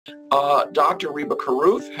Dr. Reba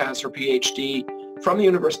Carruth has her PhD from the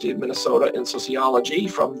University of Minnesota in sociology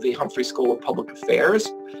from the Humphrey School of Public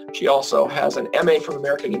Affairs. She also has an MA from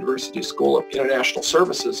American University School of International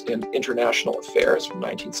Services in International Affairs from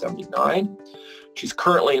 1979. She's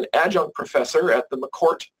currently an adjunct professor at the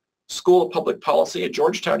McCourt School of Public Policy at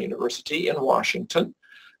Georgetown University in Washington.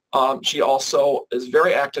 She also is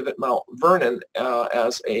very active at Mount Vernon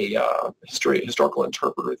as a historical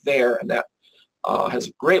interpreter there, and that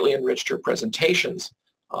has greatly enriched her presentations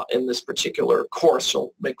in this particular course.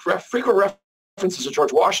 She'll make frequent references to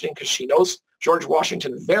George Washington because she knows George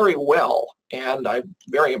Washington very well, and I'm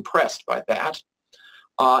very impressed by that.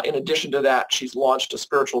 In addition to that, she's launched a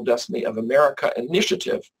Spiritual Destiny of America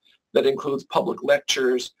initiative that includes public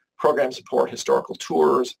lectures, program support, historical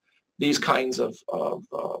tours, these kinds of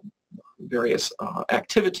various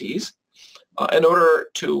activities in order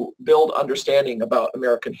to build understanding about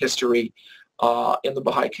American history in the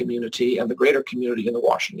Baha'i community and the greater community in the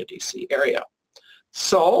Washington, D.C. area.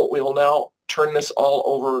 So we will now turn this all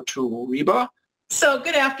over to Reba. So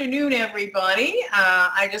good afternoon, everybody.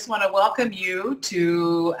 I just want to welcome you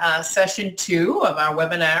to session 2 of our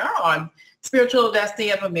webinar on Spiritual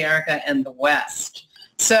Destiny of America and the West.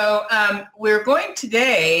 So we're going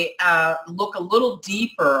today look a little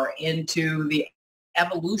deeper into the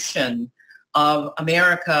evolution of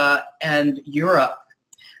America and Europe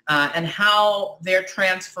and how their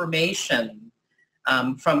transformation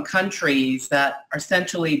from countries that are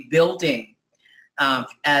essentially building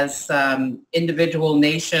as individual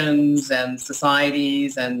nations and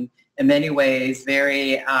societies, and in many ways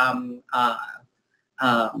very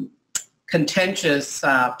contentious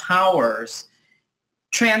powers,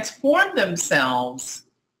 transform themselves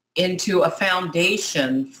into a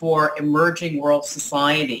foundation for emerging world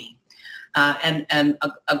society and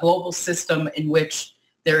a global system in which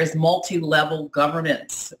there is multi-level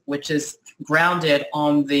governance, which is grounded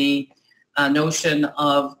on the notion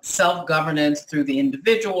of self-governance through the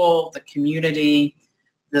individual, the community,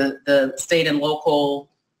 the state and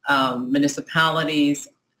local municipalities,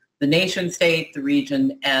 the nation state, the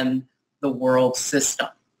region, and the world system.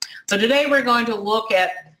 So today we're going to look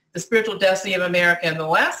at the spiritual destiny of America and the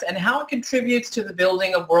West and how it contributes to the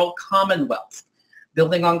building of world commonwealth,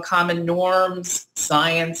 building on common norms,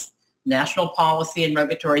 science, national policy, and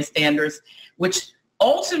regulatory standards, which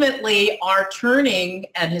ultimately are turning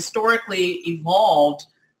and historically evolved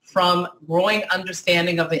from growing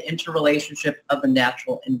understanding of the interrelationship of the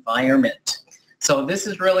natural environment. So this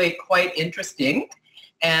is really quite interesting.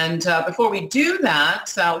 And before we do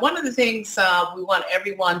that, one of the things we want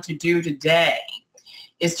everyone to do today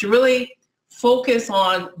is to really focus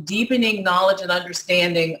on deepening knowledge and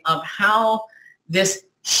understanding of how this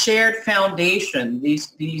shared foundation,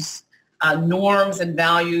 these norms and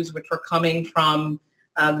values which were coming from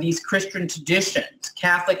these Christian traditions,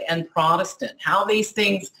 Catholic and Protestant, how these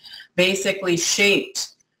things basically shaped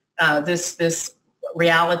this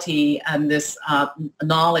reality and this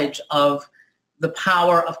knowledge of the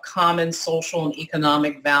power of common social and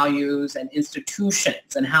economic values and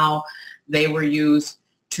institutions, and how they were used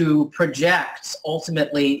to project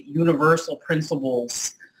ultimately universal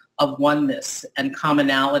principles of oneness and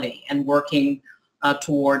commonality and working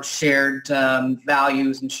towards shared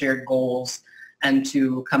values and shared goals, and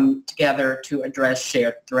to come together to address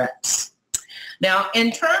shared threats. Now, in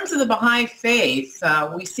terms of the Baha'i faith,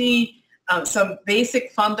 we see some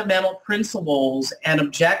basic fundamental principles and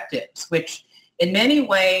objectives, which in many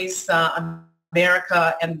ways,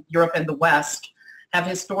 America and Europe and the West have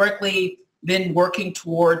historically been working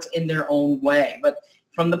towards in their own way. But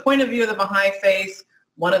from the point of view of the Baha'i faith,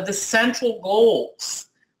 one of the central goals,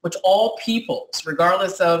 which all peoples,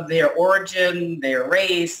 regardless of their origin, their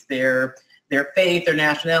race, their faith, their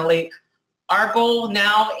nationality, our goal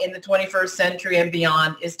now in the 21st century and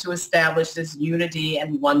beyond is to establish this unity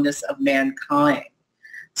and oneness of mankind.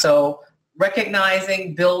 So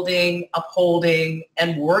recognizing, building, upholding,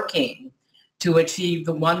 and working to achieve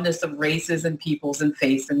the oneness of races and peoples and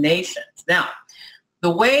faiths and nations. Now, the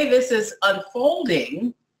way this is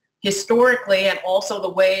unfolding historically, and also the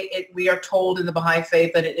way we are told in the Baha'i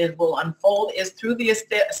faith that it will unfold, is through the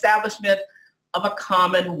establishment of a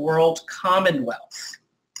common world commonwealth.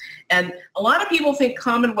 And a lot of people think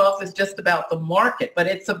commonwealth is just about the market, but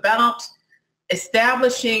it's about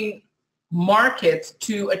establishing markets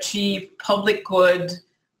to achieve public good,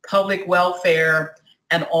 public welfare,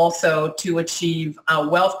 and also to achieve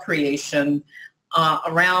wealth creation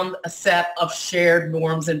around a set of shared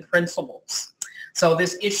norms and principles. So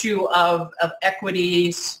this issue of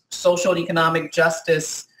equity, social and economic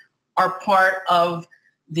justice are part of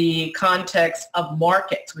the context of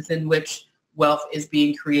markets within which wealth is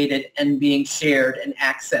being created and being shared and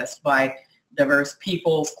accessed by diverse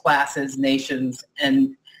peoples, classes, nations,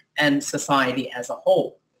 and society as a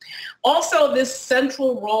whole. Also, this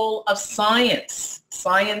central role of science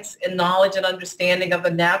and knowledge and understanding of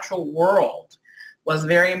the natural world was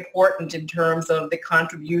very important in terms of the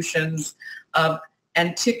contributions of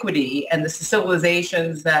antiquity and the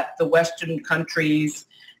civilizations that the Western countries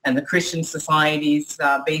and the Christian societies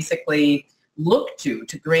basically look to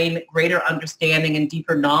gain greater understanding and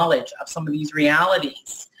deeper knowledge of some of these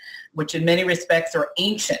realities, which in many respects are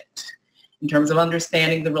ancient in terms of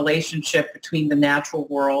understanding the relationship between the natural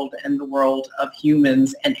world and the world of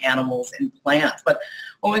humans and animals and plants. But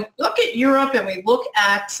when we look at Europe and we look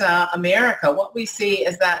at America, what we see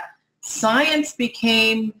is that science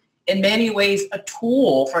became in many ways a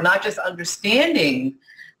tool for not just understanding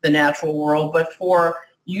the natural world, but for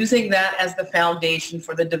using that as the foundation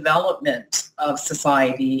for the development of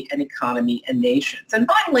society and economy and nations. And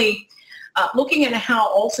finally, looking at how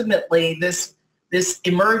ultimately this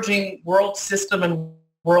emerging world system and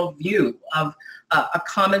worldview of a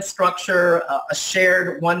common structure, a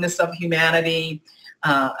shared oneness of humanity,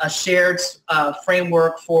 a shared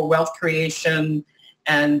framework for wealth creation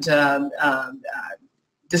and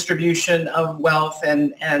distribution of wealth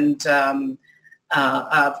and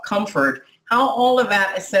of comfort, how all of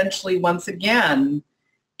that essentially, once again,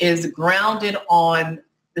 is grounded on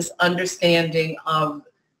this understanding of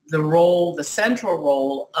the role, the central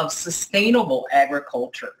role of sustainable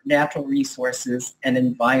agriculture, natural resources, and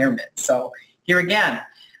environment. So here again,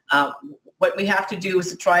 what we have to do is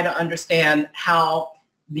to try to understand how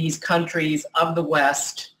these countries of the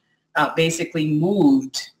West basically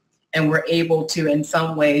moved and were able to, in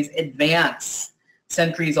some ways, advance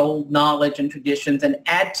centuries-old knowledge and traditions and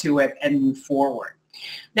add to it and move forward.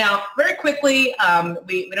 Now, very quickly,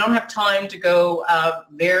 we don't have time to go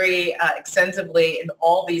very extensively in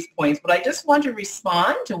all these points, but I just want to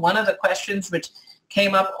respond to one of the questions which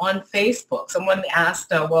came up on Facebook. Someone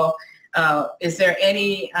asked, is there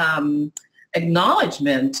any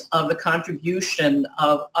acknowledgement of the contribution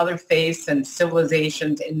of other faiths and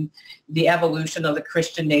civilizations in the evolution of the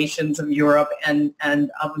Christian nations of Europe and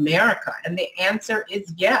of America? And the answer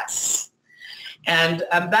is yes. And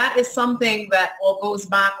that is something that goes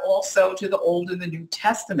back also to the Old and the New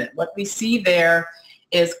Testament. What we see there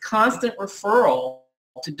is constant referral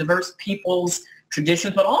to diverse peoples'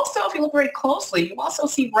 traditions, but also if you look very closely, you also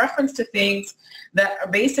see reference to things that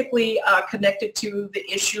are basically connected to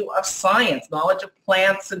the issue of science, knowledge of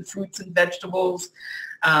plants and fruits and vegetables,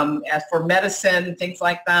 as for medicine, things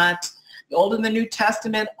like that. The Old and the New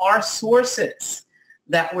Testament are sources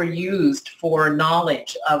that were used for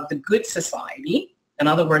knowledge of the good society. In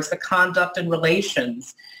other words, the conduct and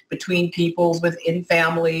relations between peoples within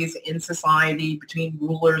families, in society, between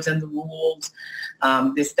rulers and the rules,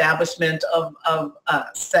 the establishment of a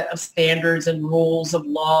set of standards and rules of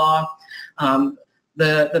law,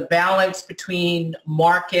 the balance between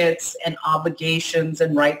markets and obligations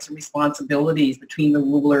and rights and responsibilities between the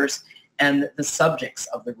rulers and the subjects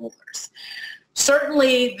of the rulers.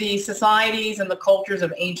 Certainly, the societies and the cultures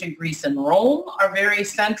of ancient Greece and Rome are very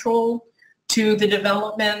central to the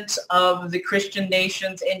development of the Christian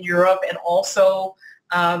nations in Europe and also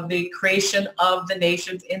the creation of the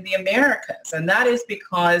nations in the Americas. And that is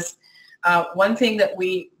because one thing that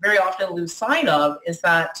we very often lose sight of is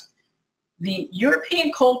that the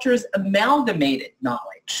European cultures amalgamated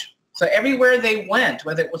knowledge. So everywhere they went,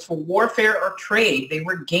 whether it was for warfare or trade, they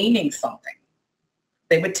were gaining something.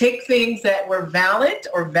 They would take things that were valid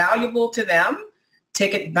or valuable to them,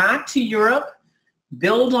 take it back to Europe,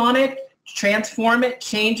 build on it, transform it,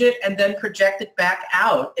 change it, and then project it back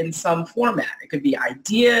out in some format. It could be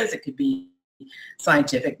ideas, it could be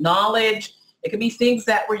scientific knowledge, it could be things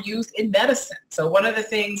that were used in medicine. So one of the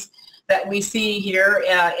things that we see here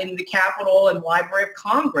in the Capitol and Library of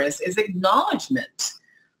Congress is acknowledgement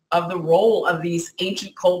of the role of these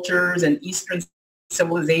ancient cultures and Eastern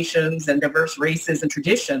civilizations and diverse races and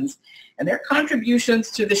traditions and their contributions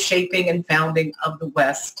to the shaping and founding of the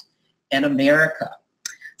West and America.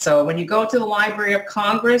 So when you go to the Library of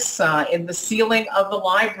Congress, in the ceiling of the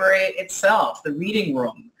library itself, the reading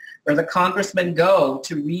room, where the congressmen go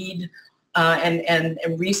to read and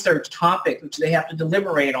research topics which they have to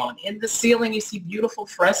deliberate on. In the ceiling, you see beautiful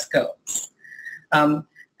frescoes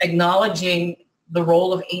acknowledging the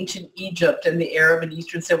role of ancient Egypt and the Arab and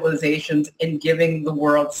Eastern civilizations in giving the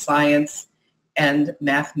world science and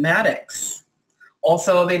mathematics.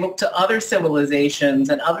 Also, they look to other civilizations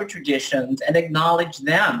and other traditions and acknowledge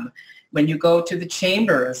them. When you go to the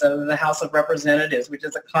chambers of the House of Representatives, which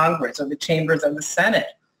is a Congress, or the chambers of the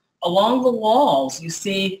Senate, along the walls you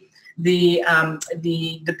see the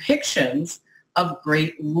depictions of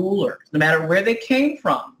great rulers, no matter where they came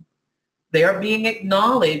from. They are being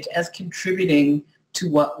acknowledged as contributing to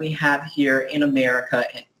what we have here in America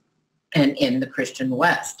and in the Christian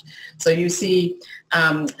West. So you see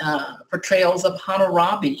portrayals of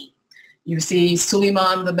Hammurabi. You see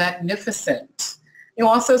Suleiman the Magnificent. You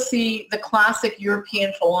also see the classic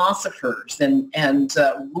European philosophers and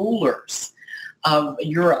rulers of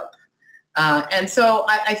Europe. And so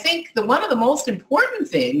I think one of the most important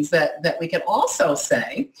things that we can also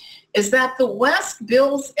say is that the West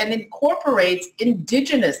builds and incorporates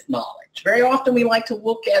indigenous knowledge. Very often we like to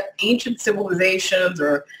look at ancient civilizations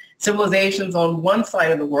or civilizations on one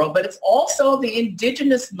side of the world, but it's also the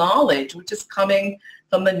indigenous knowledge which is coming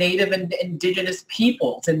from the native and indigenous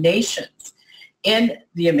peoples and nations in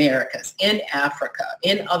the Americas, in Africa,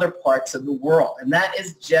 in other parts of the world. And that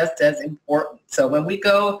is just as important. So when we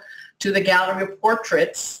go to the gallery of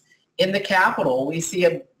portraits in the Capitol, we see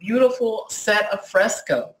a beautiful set of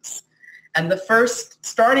frescoes. And the first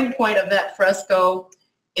starting point of that fresco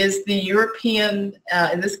is the European,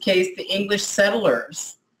 in this case, the English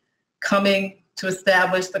settlers coming to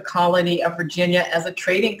establish the colony of Virginia as a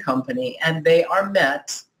trading company. And they are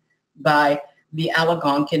met by the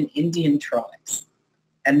Algonquin Indian tribes.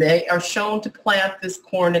 And they are shown to plant this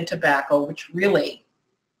corn and tobacco, which really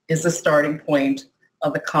is the starting point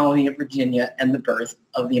of the colony of Virginia and the birth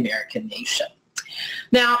of the American nation.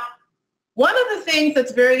 Now, one of the things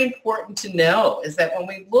that's very important to know is that when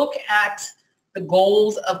we look at the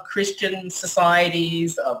goals of Christian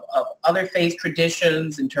societies, of other faith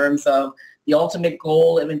traditions in terms of the ultimate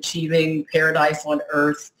goal of achieving paradise on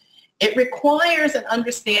earth, it requires an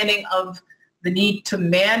understanding of the need to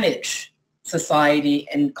manage society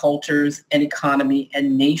and cultures and economy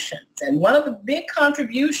and nations. And one of the big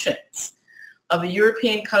contributions of the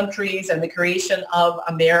European countries and the creation of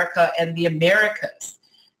America and the Americas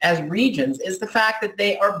as regions is the fact that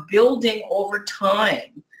they are building over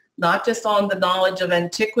time, not just on the knowledge of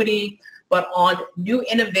antiquity, but on new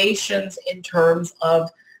innovations in terms of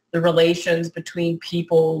the relations between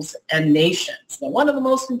peoples and nations. Now, one of the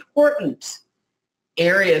most important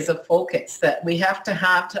areas of focus that we have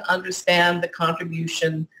to understand the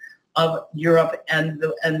contribution of Europe and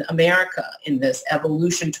America in this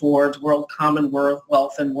evolution towards world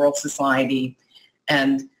commonwealth and world society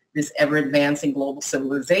and this ever-advancing global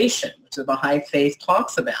civilization, which the Baha'i faith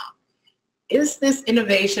talks about, is this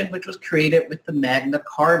innovation which was created with the Magna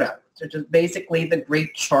Carta, which is basically the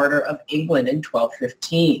Great Charter of England in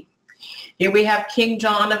 1215. Here we have King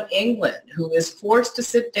John of England, who is forced to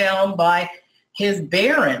sit down by his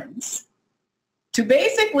barons to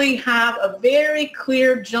basically have a very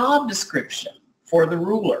clear job description for the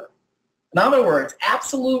ruler. In other words,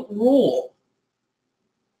 absolute rule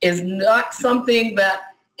is not something that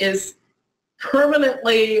is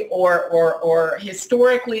permanently or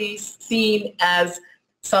historically seen as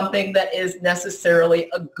something that is necessarily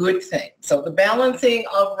a good thing. So the balancing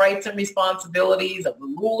of rights and responsibilities of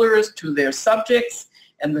the rulers to their subjects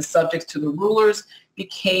and the subjects to the rulers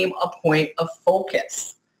became a point of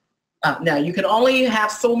focus. Now, you can only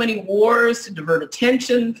have so many wars to divert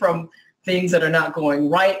attention from things that are not going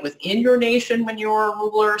right within your nation when you're a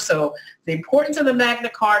ruler. So the importance of the Magna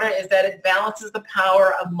Carta is that it balances the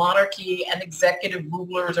power of monarchy and executive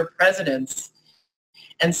rulers or presidents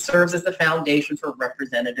and serves as the foundation for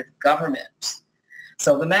representative government.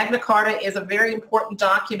 So the Magna Carta is a very important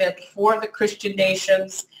document for the Christian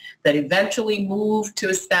nations that eventually moved to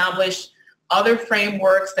establish other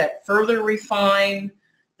frameworks that further refine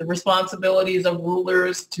the responsibilities of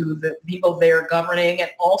rulers to the people they're governing, and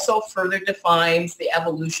also further defines the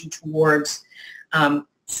evolution towards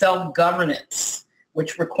self-governance,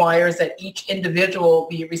 which requires that each individual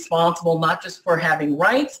be responsible not just for having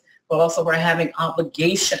rights, but also for having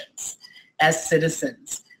obligations as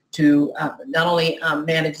citizens to not only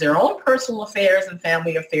manage their own personal affairs and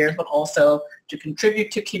family affairs, but also to contribute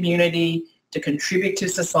to community, to contribute to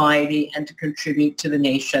society, and to contribute to the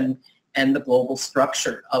nation and the global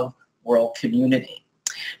structure of world community.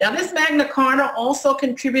 Now, this Magna Carta also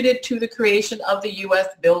contributed to the creation of the U.S.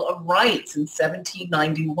 Bill of Rights in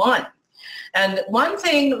 1791. And one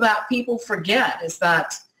thing that people forget is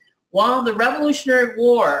that while the Revolutionary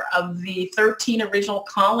War of the 13 original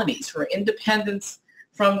colonies for independence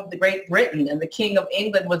from the Great Britain and the King of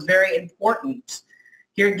England was very important,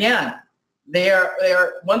 here again, they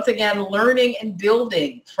are once again learning and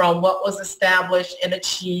building from what was established and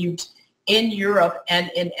achieved in Europe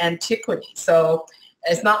and in antiquity. So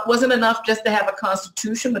it wasn't enough just to have a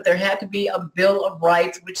constitution, but there had to be a Bill of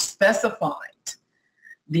Rights which specified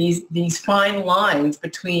these fine lines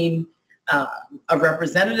between a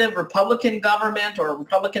representative Republican government or a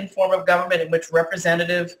Republican form of government in which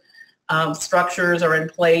representative structures are in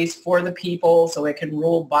place for the people so it can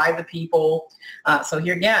rule by the people. So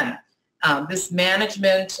here again, this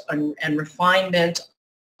management and refinement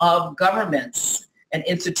of governments and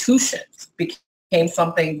institutions became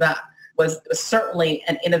something that was certainly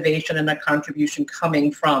an innovation and a contribution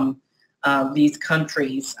coming from these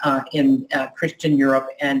countries in Christian Europe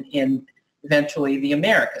and in eventually the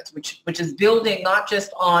Americas, which is building not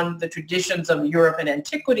just on the traditions of Europe and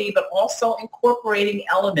antiquity, but also incorporating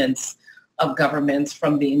elements of governments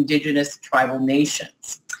from the indigenous tribal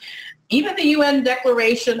nations. Even the UN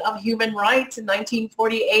Declaration of Human Rights in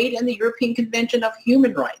 1948 and the European Convention of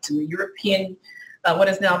Human Rights and the European, what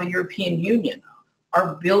is now the European Union,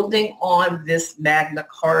 are building on this Magna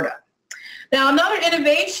Carta. Now, another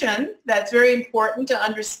innovation that's very important to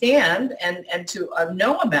understand and to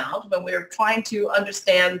know about when we're trying to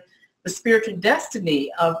understand the spiritual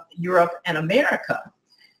destiny of Europe and America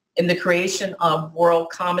in the creation of world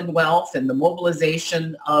commonwealth and the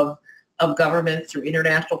mobilization of governments through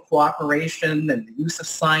international cooperation and the use of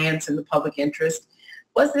science in the public interest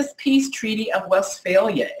was this peace treaty of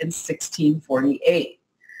Westphalia in 1648.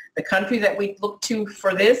 The country that we look to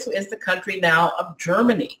for this is the country now of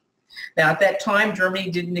Germany. Now, at that time, Germany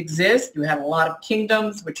didn't exist. You had a lot of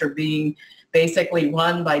kingdoms which are being basically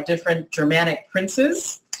run by different Germanic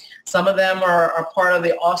princes. Some of them are part of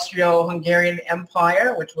the Austro-Hungarian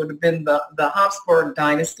Empire, which would have been the Habsburg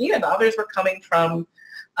dynasty, and others were coming from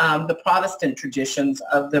the Protestant traditions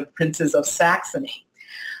of the princes of Saxony.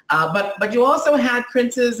 But you also had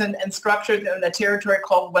princes and structures in a territory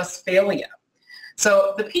called Westphalia.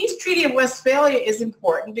 So the Peace Treaty of Westphalia is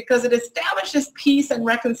important because it establishes peace and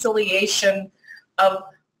reconciliation of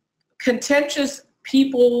contentious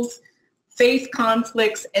peoples, faith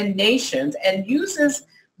conflicts, and nations, and uses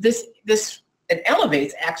this and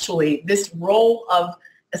elevates actually this role of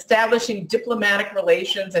establishing diplomatic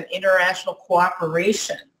relations and international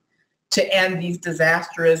cooperation to end these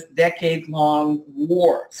disastrous decade-long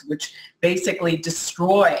wars, which basically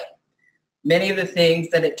destroy many of the things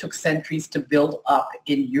that it took centuries to build up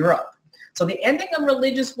in Europe. So the ending of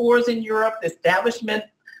religious wars in Europe, the establishment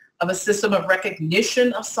of a system of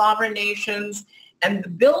recognition of sovereign nations, and the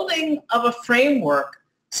building of a framework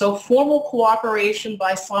so formal cooperation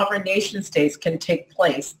by sovereign nation states can take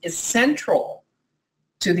place is central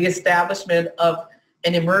to the establishment of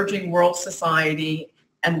an emerging world society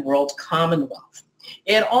and world commonwealth.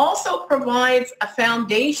 It also provides a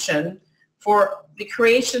foundation for the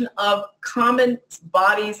creation of common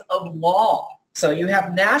bodies of law. So you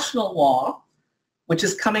have national law, which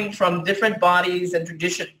is coming from different bodies and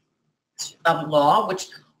traditions of law, which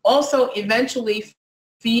also eventually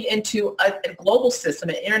feed into a global system,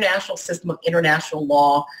 an international system of international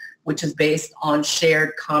law, which is based on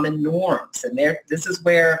shared common norms. And this is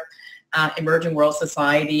where emerging world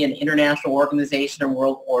society and international organization and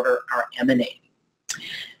world order are emanating.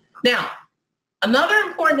 Now, another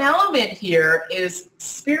important element here is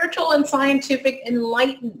spiritual and scientific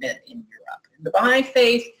enlightenment in Europe. In the Baha'i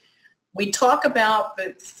faith, we talk about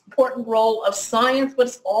the important role of science, but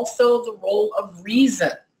it's also the role of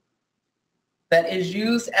reason that is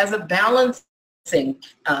used as a balancing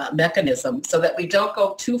mechanism so that we don't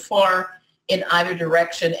go too far in either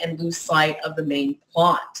direction and lose sight of the main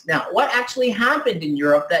plot. Now, what actually happened in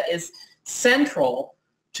Europe that is central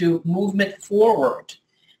to movement forward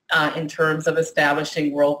in terms of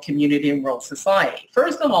establishing world community and world society?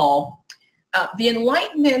 First of all, the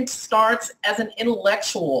Enlightenment starts as an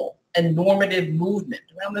intellectual and normative movement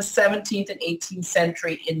around the 17th and 18th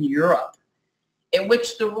century in Europe, in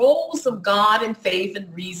which the roles of God and faith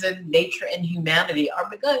and reason, nature and humanity are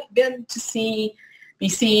begun to be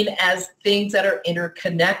seen as things that are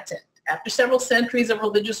interconnected. After several centuries of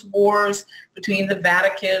religious wars between the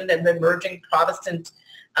Vatican and the emerging Protestant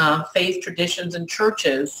faith traditions and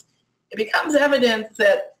churches, it becomes evident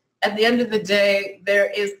that at the end of the day, there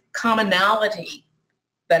is commonality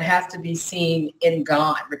that has to be seen in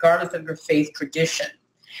God, regardless of your faith tradition.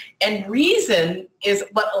 And reason is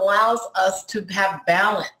what allows us to have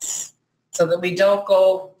balance so that we don't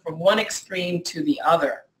go from one extreme to the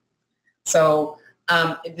other. So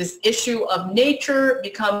this issue of nature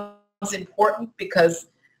becomes important because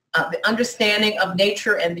the understanding of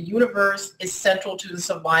nature and the universe is central to the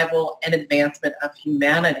survival and advancement of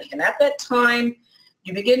humanity. And at that time,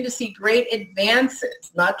 you begin to see great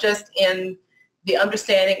advances, not just in the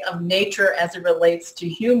understanding of nature as it relates to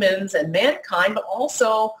humans and mankind, but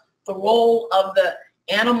also the role of the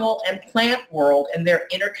animal and plant world and their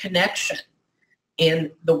interconnection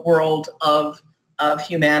in the world of of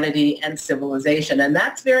humanity and civilization. And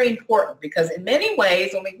that's very important because in many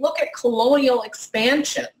ways, when we look at colonial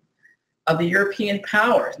expansion of the European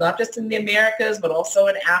powers, not just in the Americas, but also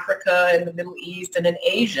in Africa, in the Middle East, and in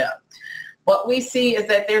Asia, what we see is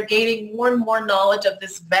that they're gaining more and more knowledge of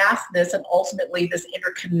this vastness and ultimately this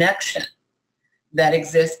interconnection that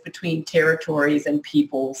exists between territories and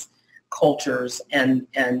peoples, cultures, and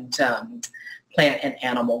plant and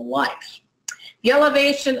animal life. The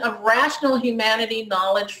elevation of rational humanity,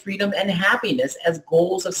 knowledge, freedom, and happiness as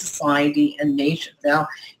goals of society and nation. Now,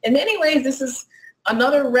 in many ways, this is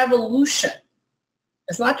another revolution.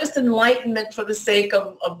 It's not just enlightenment for the sake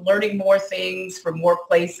of learning more things from more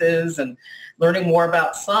places and learning more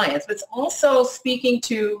about science, but it's also speaking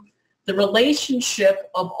to the relationship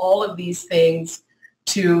of all of these things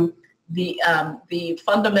to the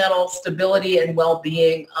fundamental stability and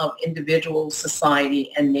well-being of individuals,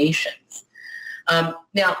 society, and nations.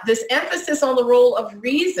 Now, this emphasis on the role of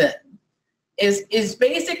reason is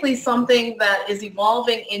basically something that is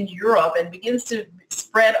evolving in Europe and begins to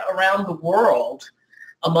spread around the world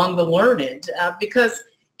among the learned because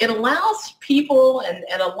it allows people and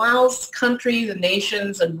allows countries and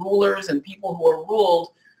nations and rulers and people who are ruled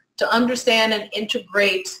to understand and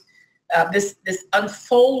integrate this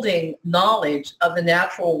unfolding knowledge of the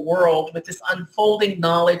natural world with this unfolding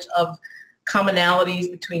knowledge of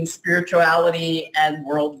commonalities between spirituality and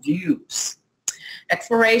worldviews.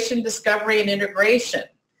 Exploration, discovery, and integration.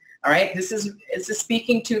 All right, this is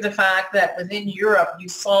speaking to the fact that within Europe, you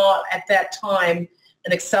saw at that time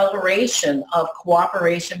an acceleration of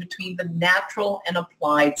cooperation between the natural and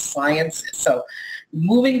applied sciences. So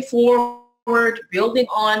moving forward, building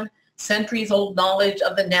on centuries-old knowledge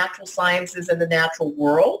of the natural sciences and the natural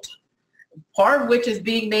world, part of which is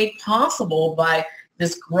being made possible by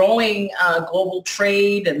this growing global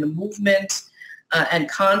trade and the movement and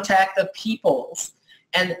contact of peoples,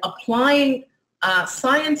 and applying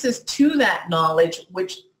sciences to that knowledge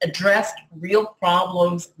which addressed real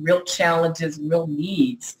problems, real challenges, real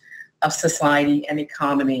needs of society and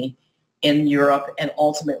economy in Europe and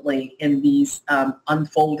ultimately in these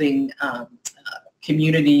unfolding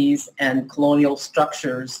communities and colonial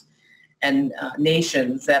structures and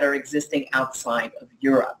nations that are existing outside of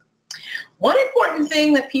Europe. One important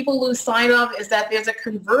thing that people lose sight of is that there's a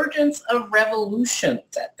convergence of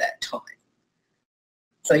revolutions at that time.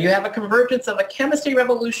 So you have a convergence of a chemistry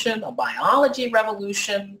revolution, a biology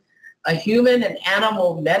revolution, a human and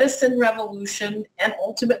animal medicine revolution, and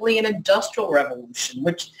ultimately an industrial revolution,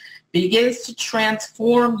 which begins to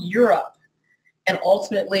transform Europe and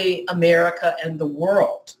ultimately America and the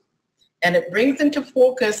world. And it brings into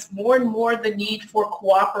focus more and more the need for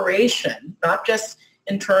cooperation, not just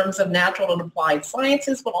in terms of natural and applied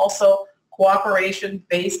sciences, but also cooperation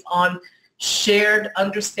based on shared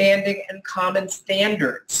understanding and common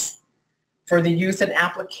standards for the use and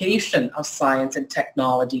application of science and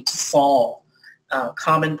technology to solve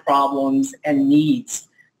common problems and needs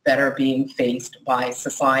that are being faced by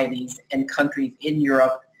societies and countries in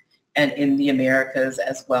Europe and in the Americas,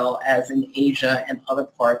 as well as in Asia and other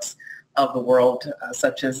parts of the world,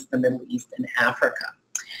 such as the Middle East and Africa.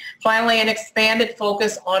 Finally, an expanded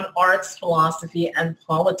focus on arts, philosophy, and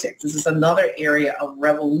politics. This is another area of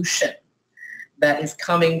revolution that is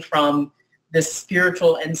coming from this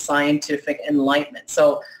spiritual and scientific enlightenment.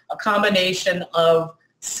 So a combination of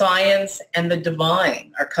science and the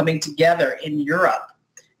divine are coming together in Europe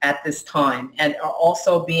at this time and are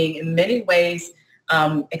also being in many ways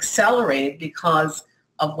accelerated because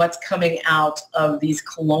of what's coming out of these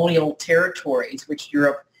colonial territories, which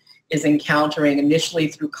Europe is encountering initially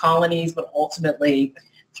through colonies, but ultimately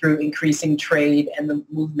through increasing trade and the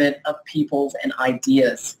movement of peoples and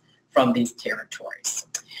ideas from these territories.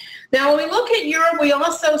 Now, when we look at Europe, we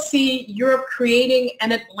also see Europe creating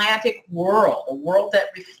an Atlantic world, a world that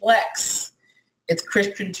reflects its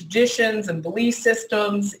Christian traditions and belief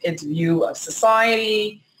systems, its view of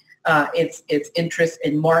society, its interest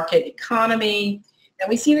in market economy, and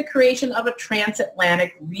we see the creation of a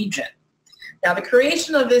transatlantic region. Now, the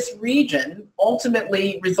creation of this region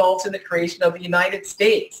ultimately results in the creation of the United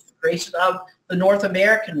States, the creation of the North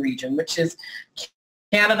American region, which is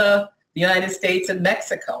Canada, the United States, and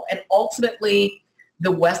Mexico, and ultimately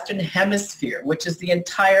the Western Hemisphere, which is the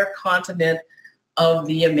entire continent of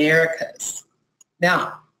the Americas.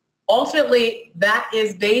 Now, ultimately, that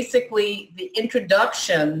is basically the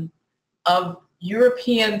introduction of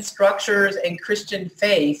European structures and Christian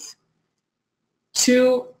faith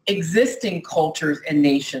to existing cultures and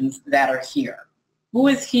nations that are here. Who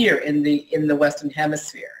is here in the Western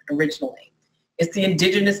Hemisphere originally? It's the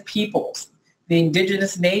indigenous peoples, the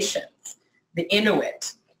indigenous nations, the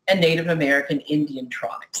Inuit, and Native American Indian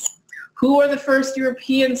tribes. Who are the first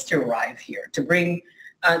Europeans to arrive here, to bring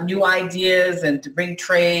new ideas and to bring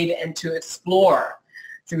trade and to explore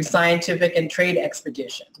through scientific and trade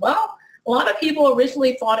expeditions? Well, a lot of people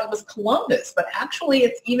originally thought it was Columbus, but actually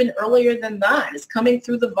it's even earlier than that. It's coming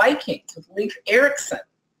through the Vikings with Leif Erikson,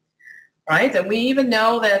 right? And we even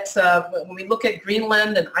know that when we look at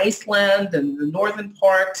Greenland and Iceland and the northern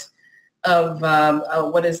part of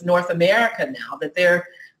what is North America now, that there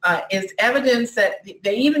is evidence that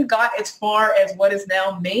they even got as far as what is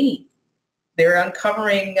now Maine. They're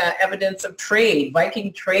uncovering evidence of trade,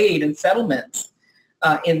 Viking trade and settlements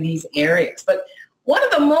in these areas. But one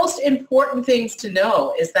of the most important things to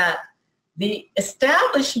know is that the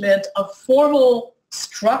establishment of formal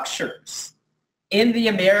structures in the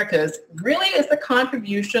Americas really is the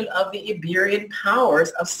contribution of the Iberian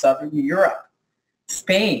powers of Southern Europe,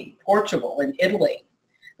 Spain, Portugal, and Italy,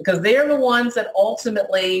 because they're the ones that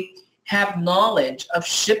ultimately have knowledge of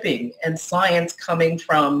shipping and science coming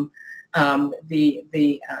from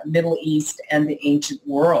the Middle East and the ancient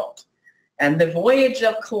world. And the voyage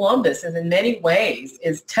of Columbus is in many ways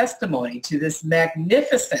is testimony to this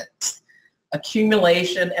magnificent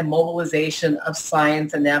accumulation and mobilization of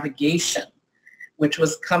science and navigation, which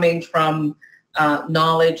was coming from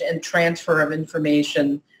knowledge and transfer of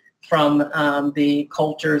information from the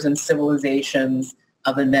cultures and civilizations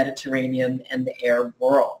of the Mediterranean and the Arab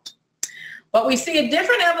world. But we see a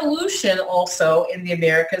different evolution also in the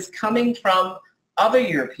Americas coming from other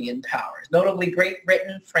European powers, notably Great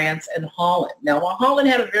Britain, France, and Holland. Now, while Holland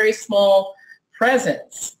had a very small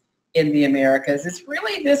presence in the Americas, it's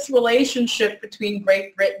really this relationship between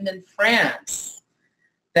Great Britain and France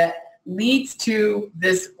that leads to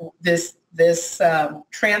this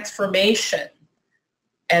transformation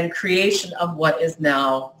and creation of what is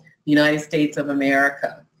now the United States of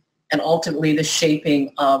America, and ultimately the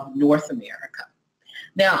shaping of North America.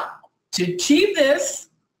 Now, to achieve this,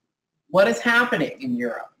 what is happening in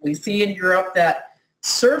Europe? We see in Europe that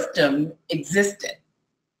serfdom existed.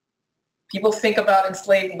 People think about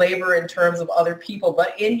enslaved labor in terms of other people,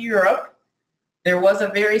 but in Europe, there was a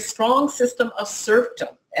very strong system of serfdom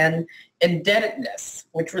and indebtedness,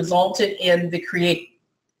 which resulted in the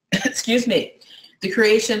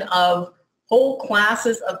creation of whole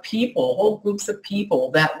classes of people, whole groups of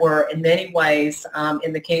people that were in many ways,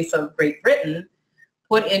 in the case of Great Britain,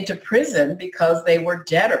 put into prison because they were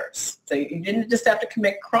debtors. So you didn't just have to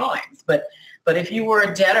commit crimes, but if you were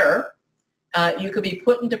a debtor, you could be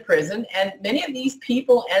put into prison, and many of these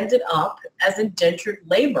people ended up as indentured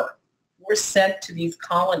labor, were sent to these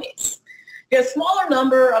colonies. You had a smaller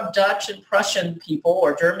number of Dutch and Prussian people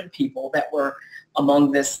or German people that were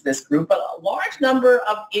among this group, but a large number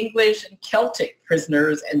of English and Celtic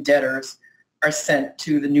prisoners and debtors are sent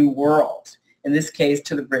to the New World, in this case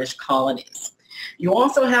to the British colonies. You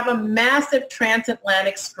also have a massive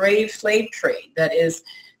transatlantic slave trade that is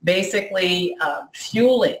basically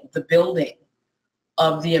fueling the building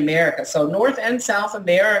of the Americas. So North and South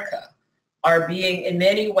America are being in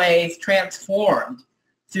many ways transformed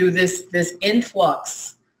through this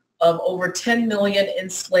influx of over 10 million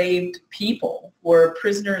enslaved people who were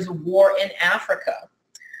prisoners of war in Africa,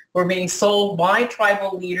 who are being sold by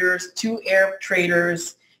tribal leaders to Arab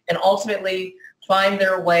traders and ultimately find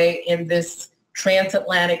their way in this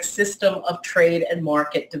transatlantic system of trade and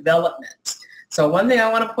market development. So one thing I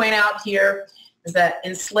want to point out here is that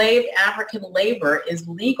enslaved African labor is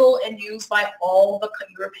legal and used by all the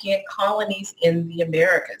European colonies in the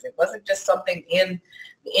Americas. It wasn't just something in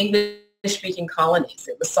the English-speaking colonies.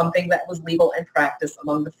 It was something that was legal and practiced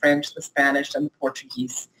among the French, the Spanish, and the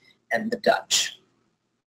Portuguese, and the Dutch.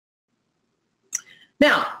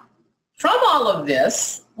 Now, from all of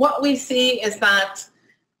this, what we see is that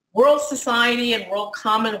world society and world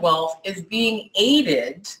commonwealth is being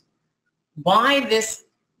aided by this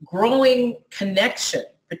growing connection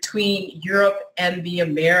between Europe and the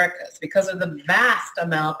Americas because of the vast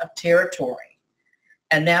amount of territory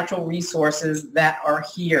and natural resources that are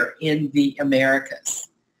here in the Americas.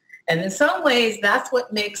 And in some ways, that's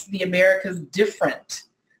what makes the Americas different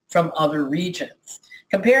from other regions.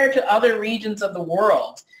 Compared to other regions of the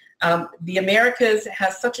world, the Americas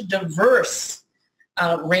has such a diverse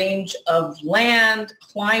range of land,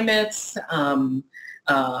 climates,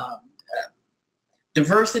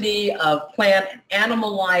 diversity of plant and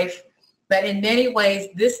animal life, that in many ways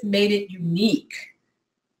this made it unique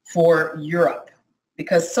for Europe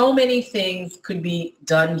because so many things could be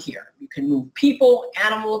done here. You can move people,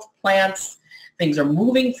 animals, plants. Things are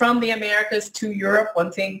moving from the Americas to Europe.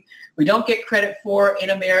 One thing we don't get credit for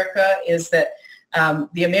in America is that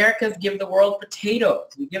The Americas give the world potatoes.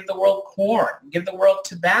 We give the world corn. We give the world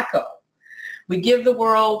tobacco. We give the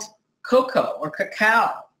world cocoa or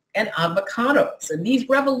cacao and avocados. And these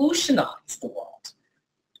revolutionize the world,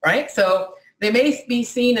 right? So they may be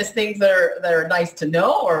seen as things that are nice to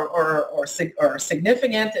know or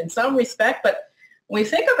significant in some respect, but when we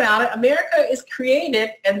think about it, America is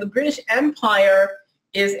created and the British Empire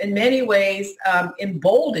is in many ways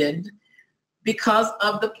emboldened because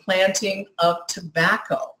of the planting of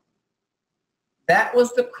tobacco. That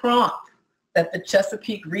was the crop that the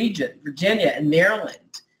Chesapeake region, Virginia and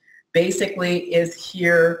Maryland, basically is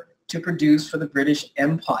here to produce for the British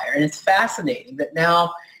Empire. And it's fascinating that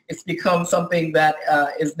now it's become something that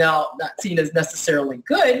is now not seen as necessarily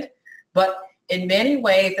good, but in many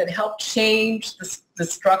ways it helped change the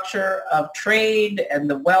structure of trade and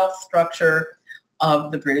the wealth structure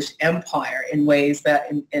of the British Empire in ways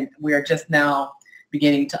that we are just now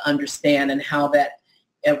beginning to understand, and how that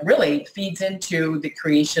it really feeds into the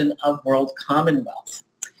creation of world commonwealth.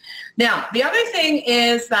 Now, the other thing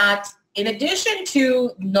is that in addition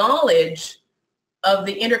to knowledge of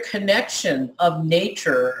the interconnection of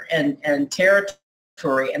nature and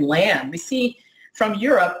territory and land, we see from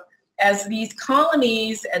Europe as these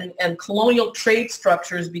colonies and colonial trade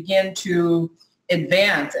structures begin to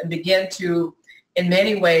advance and begin to, in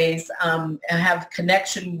many ways, have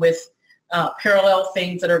connection with parallel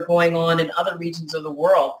things that are going on in other regions of the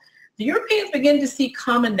world, the Europeans begin to see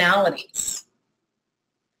commonalities.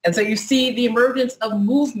 And so you see the emergence of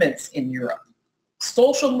movements in Europe,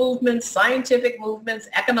 social movements, scientific movements,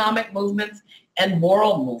 economic movements, and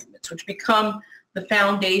moral movements, which become the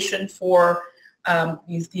foundation for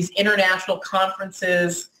these international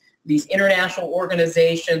conferences, these international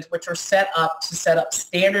organizations, which are set up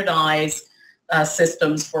standardized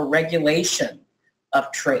systems for regulation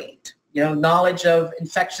of trade. You know, knowledge of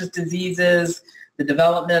infectious diseases, the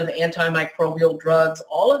development of antimicrobial drugs,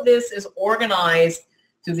 all of this is organized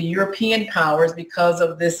through the European powers because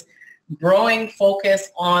of this growing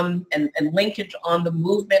focus on and linkage on the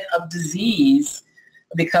movement of disease,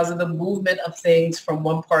 because of the movement of things from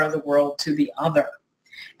one part of the world to the other.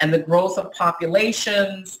 And the growth of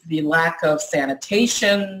populations, the lack of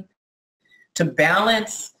sanitation to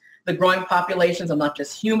balance the growing populations of not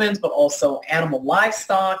just humans, but also animal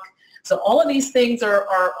livestock. So all of these things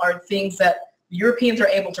are things that Europeans are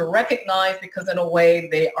able to recognize, because in a way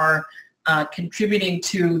they are contributing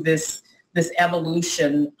to this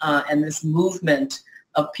evolution and this movement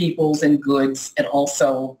of peoples and goods, and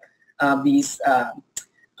also these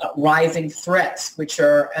rising threats, which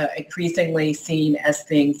are increasingly seen as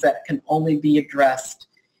things that can only be addressed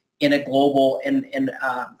in a global in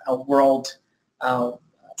a world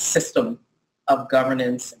system of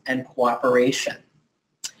governance and cooperation.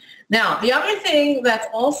 Now, the other thing that's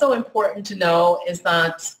also important to know is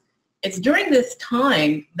that it's during this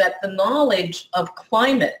time that the knowledge of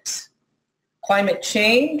climate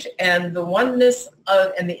change, and the oneness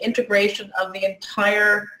of, and the integration of the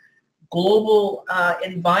entire global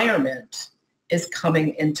environment is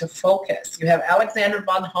coming into focus. You have Alexander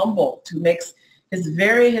von Humboldt, who makes his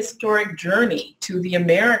very historic journey to the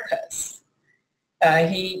Americas.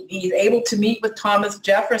 He's able to meet with Thomas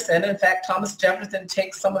Jefferson. In fact, Thomas Jefferson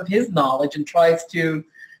takes some of his knowledge and tries to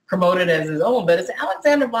promote it as his own. But it's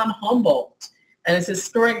Alexander von Humboldt and his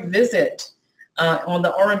historic visit on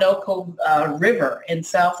the Orinoco River in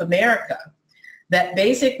South America that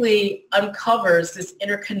basically uncovers this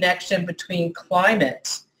interconnection between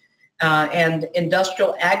climate and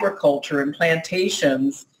industrial agriculture and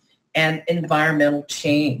plantations and environmental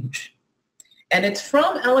change. And it's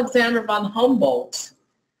from Alexander von Humboldt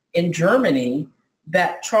in Germany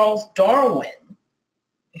that Charles Darwin,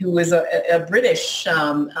 who is a British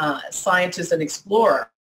scientist and explorer,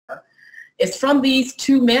 it's from these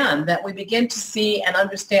two men that we begin to see and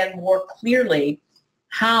understand more clearly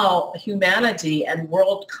how humanity and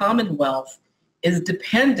world commonwealth is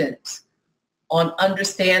dependent on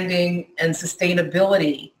understanding and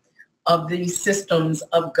sustainability of these systems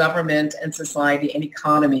of government and society and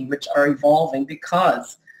economy, which are evolving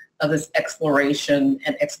because of this exploration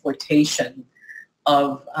and exploitation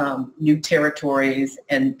of new territories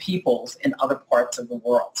and peoples in other parts of the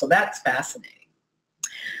world. So that's fascinating.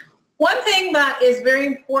 One thing that is very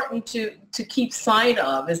important to keep sight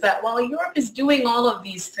of is that while Europe is doing all of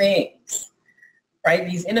these things, right,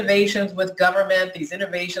 these innovations with government, these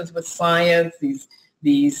innovations with science, these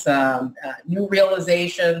new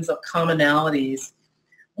realizations of commonalities,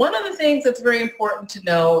 one of the things that's very important to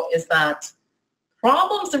know is that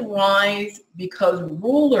problems arise because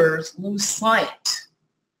rulers lose sight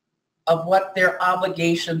of what their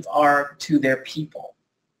obligations are to their people.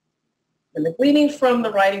 And the gleaning from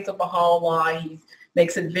the writings of Baha'u'lláh, he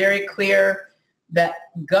makes it very clear that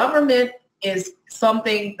government is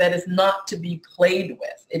something that is not to be played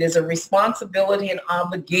with. It is a responsibility and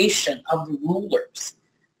obligation of the rulers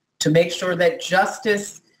to make sure that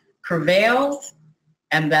justice prevails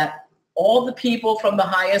and that all the people from the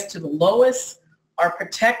highest to the lowest are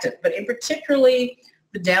protected, but in particularly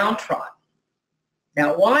the downtrodden.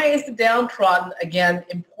 Now, why is the downtrodden, again,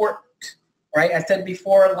 important, right? I said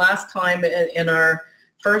before last time in our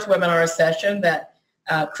first webinar session that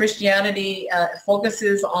Christianity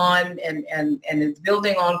focuses on and is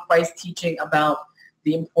building on Christ's teaching about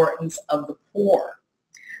the importance of the poor.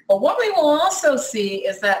 But what we will also see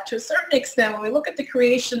is that to a certain extent, when we look at the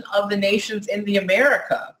creation of the nations in the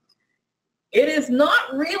America, it is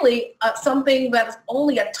not really something that is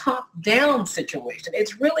only a top-down situation.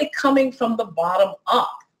 It's really coming from the bottom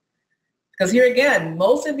up. Because here again,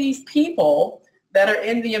 most of these people that are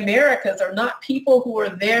in the Americas are not people who are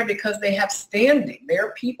there because they have standing. They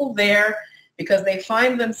are people there because they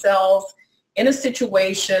find themselves in a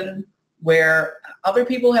situation where other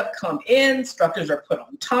people have come in, structures are put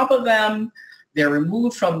on top of them, they're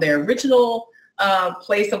removed from their original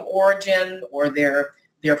place of origin, or they're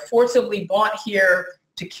forcibly brought here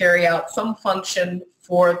to carry out some function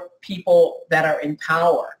for people that are in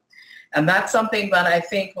power. And that's something that I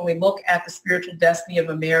think when we look at the spiritual destiny of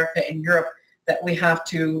America and Europe that we have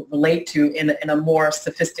to relate to in a more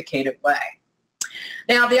sophisticated way.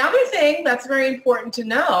 Now, the other thing that's very important to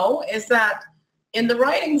know is that in the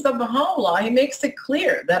writings of Baha'u'lláh, he makes it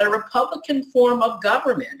clear that a republican form of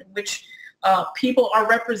government in which people are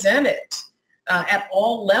represented at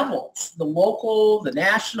all levels, the local, the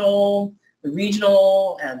national, the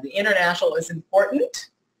regional, and the international, is important.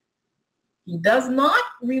 He does not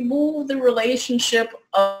remove the relationship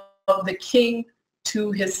of the king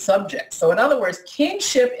to his subjects. So in other words,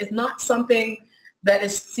 kingship is not something that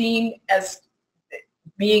is seen as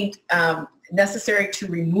being necessary to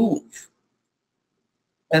remove.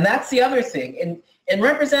 And that's the other thing. In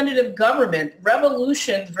representative government,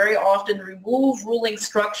 revolutions very often remove ruling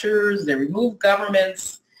structures, they remove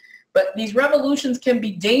governments, but these revolutions can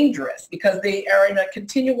be dangerous because they are in a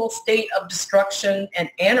continual state of destruction and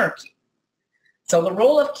anarchy. So the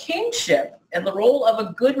role of kingship and the role of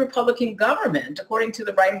a good republican government, according to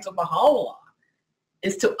the writings of Baha'u'lláh,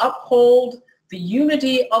 is to uphold the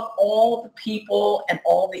unity of all the people and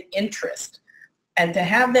all the interest, and to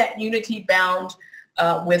have that unity bound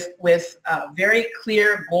with very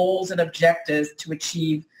clear goals and objectives to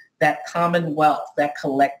achieve that commonwealth, that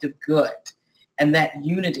collective good, and that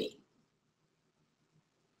unity.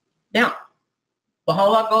 Now,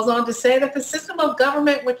 Baha'u'lláh goes on to say that the system of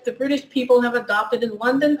government which the British people have adopted in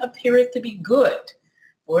London appeareth to be good,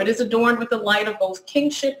 for it is adorned with the light of both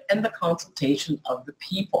kingship and the consultation of the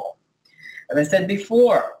people. As I said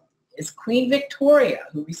before, it's Queen Victoria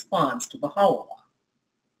who responds to Baha'u'lláh.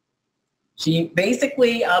 She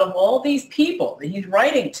basically, out of all these people that he's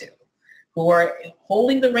writing to, who are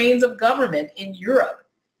holding the reins of government in Europe,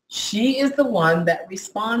 she is the one that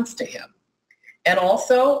responds to him. And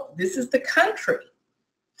also, this is the country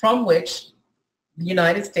from which the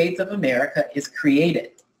United States of America is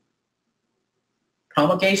created.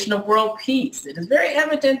 Promulgation of world peace. It is very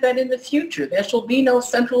evident that in the future there shall be no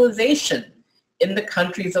centralization in the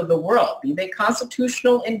countries of the world, be they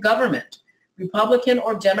constitutional in government, republican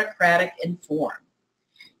or democratic in form.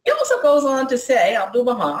 He also goes on to say,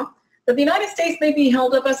 Abdu'l-Baha, that the United States may be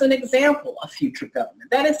held up as an example of future government.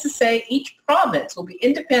 That is to say, each province will be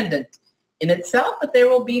independent in itself, but there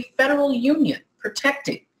will be federal union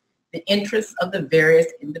protecting the interests of the various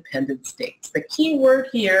independent states. The key word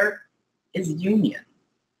here is union,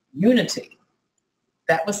 unity.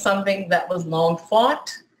 That was something that was long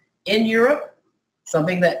fought in Europe,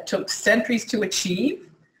 something that took centuries to achieve.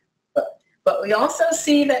 But we also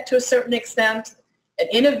see that to a certain extent, an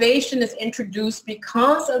innovation is introduced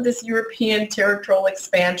because of this European territorial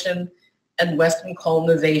expansion and Western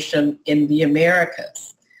colonization in the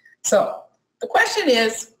Americas. So the question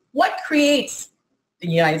is, what creates the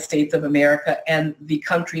United States of America and the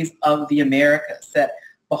countries of the Americas that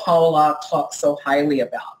Baha'u'lláh talks so highly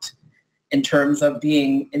about in terms of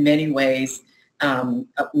being, in many ways,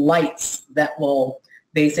 lights that will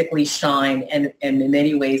basically shine and in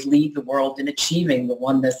many ways lead the world in achieving the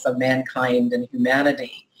oneness of mankind and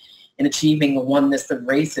humanity, in achieving the oneness of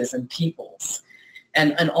races and peoples,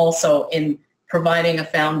 and also in providing a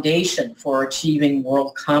foundation for achieving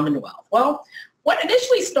world commonwealth. Well, what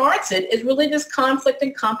initially starts it is religious conflict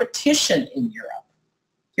and competition in Europe.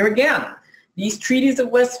 Here again, these treaties of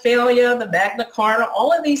Westphalia, the Magna Carta,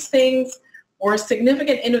 all of these things were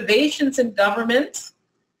significant innovations in government,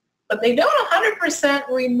 but they don't 100%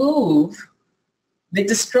 remove the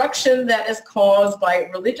destruction that is caused by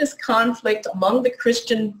religious conflict among the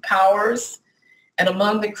Christian powers and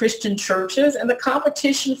among the Christian churches, and the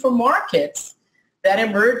competition for markets that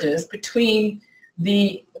emerges between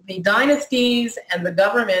the dynasties and the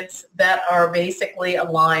governments that are basically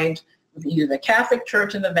aligned with either the Catholic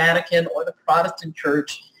Church and the Vatican or the Protestant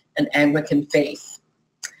Church and Anglican faith.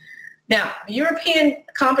 Now, the European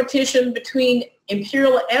competition between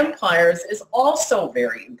imperial empires is also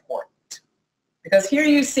very important, because here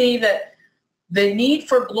you see that the need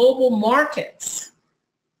for global markets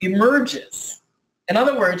emerges. In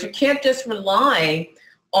other words, you can't just rely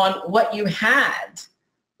on what you had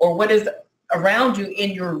or what is around you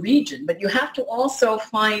in your region, but you have to also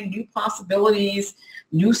find new possibilities,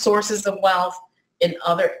 new sources of wealth in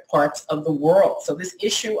other parts of the world. So this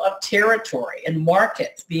issue of territory and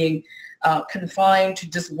markets being confined to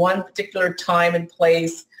just one particular time and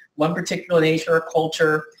place, one particular nation or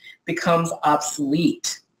culture, becomes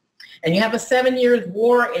obsolete. And you have a 7-year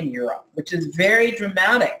war in Europe, which is very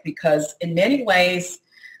dramatic because in many ways,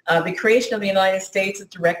 the creation of the United States is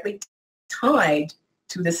directly tied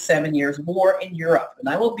to this 7 years war in Europe. And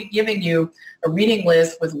I will be giving you a reading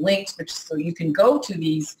list with links so you can go to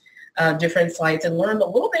these different sites and learn a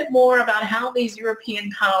little bit more about how these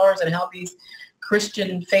European powers and how these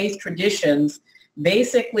Christian faith traditions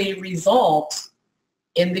basically result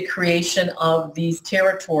in the creation of these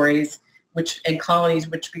territories and colonies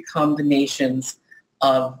which become the nations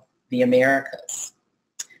of the Americas.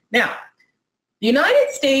 Now, the United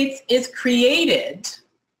States is created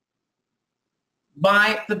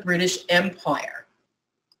by the British Empire.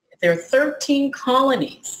 There are 13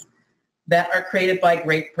 colonies that are created by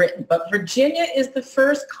Great Britain, but Virginia is the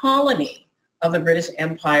first colony of the British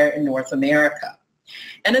Empire in North America.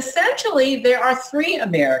 And essentially, there are 3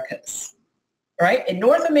 Americas, right? In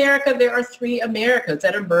North America, there are 3 Americas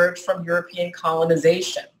that emerged from European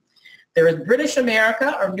colonization. There is British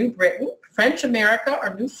America, or New Britain, French America,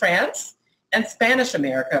 or New France, and Spanish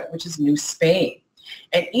America, which is New Spain.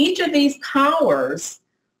 And each of these powers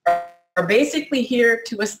are basically here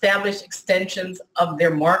to establish extensions of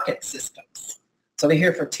their market systems. So they're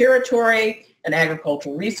here for territory and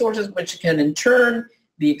agricultural resources, which can in turn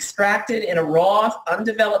be extracted in a raw,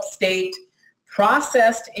 undeveloped state,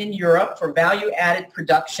 processed in Europe for value-added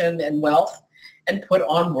production and wealth, and put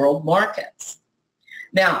on world markets.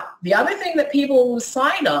 Now, the other thing that people lose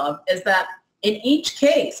sight of is that in each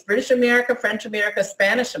case, British America, French America,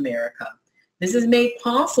 Spanish America, this is made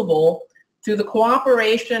possible through the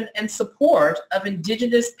cooperation and support of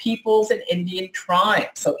indigenous peoples and Indian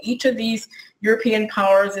tribes. So each of these European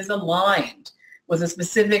powers is aligned with a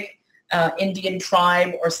specific Indian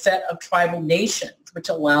tribe or set of tribal nations, which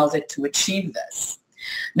allows it to achieve this.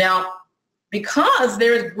 Now, because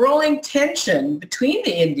there is growing tension between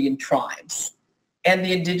the Indian tribes and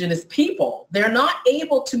the indigenous people, they're not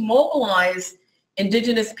able to mobilize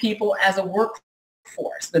indigenous people as a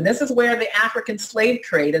workforce. And this is where the African slave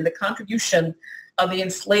trade and the contribution of the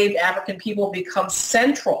enslaved African people becomes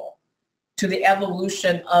central to the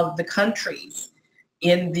evolution of the countries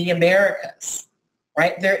in the Americas,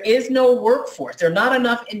 right? There is no workforce. There are not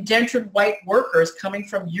enough indentured white workers coming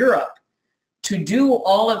from Europe to do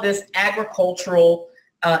all of this agricultural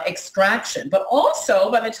extraction. But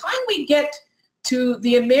also, by the time we get to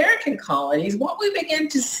the American colonies, what we begin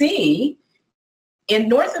to see in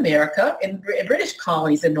North America, in British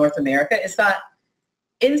colonies in North America, is that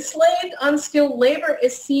enslaved, unskilled labor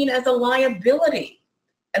is seen as a liability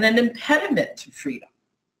and an impediment to freedom.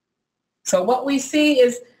 So what we see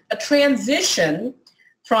is a transition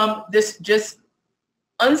from this just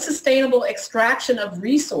unsustainable extraction of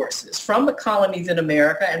resources from the colonies in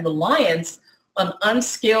America and reliance on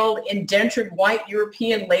unskilled, indentured white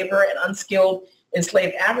European labor and unskilled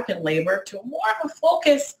enslaved African labor to more of a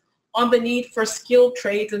focus on the need for skilled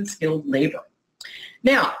trades and skilled labor.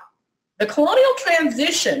 Now, the colonial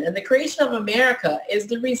transition and the creation of America is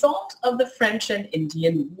the result of the French and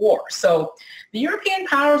Indian War. So the European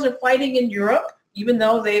powers are fighting in Europe, even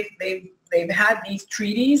though they've had these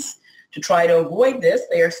treaties to try to avoid this.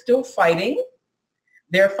 They are still fighting.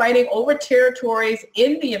 They're fighting over territories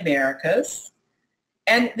in the Americas.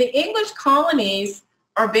 And the English colonies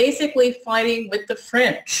are basically fighting with the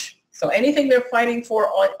French. So anything they're fighting for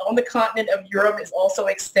on the continent of Europe is also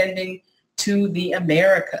extending to the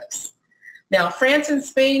Americas. Now, France and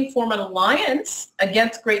Spain form an alliance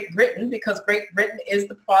against Great Britain because Great Britain is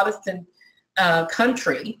the Protestant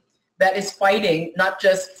country that is fighting not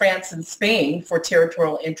just France and Spain for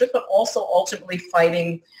territorial interest, but also ultimately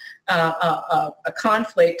fighting a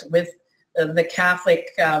conflict with the Catholic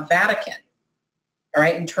Vatican. all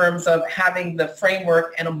right, in terms of having the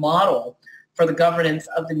framework and a model for the governance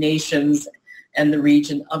of the nations and the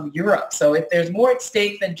region of Europe. So if there's more at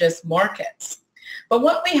stake than just markets. But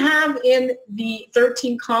what we have in the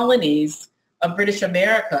 13 colonies of British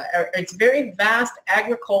America, it's very vast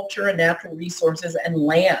agriculture and natural resources and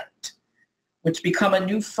land, which become a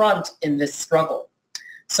new front in this struggle.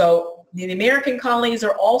 So the American colonies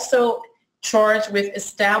are also charged with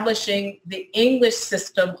establishing the English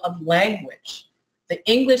system of language, the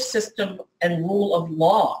English system and rule of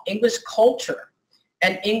law, English culture,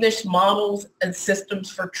 and English models and systems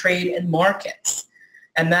for trade and markets.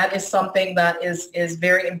 And that is something that is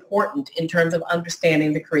very important in terms of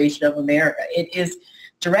understanding the creation of America. It is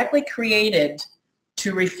directly created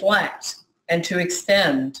to reflect and to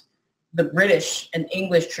extend the British and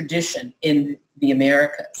English tradition in the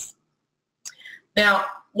Americas. Now,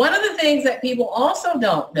 one of the things that people also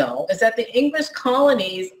don't know is that the English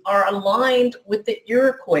colonies are aligned with the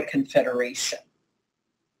Iroquois Confederation.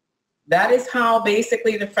 That is how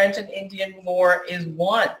basically the French and Indian War is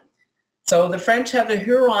won. So the French have the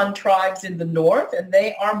Huron tribes in the north, and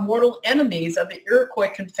they are mortal enemies of the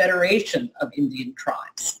Iroquois Confederation of Indian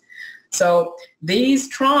tribes. So these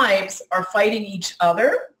tribes are fighting each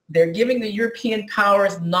other. They're giving the European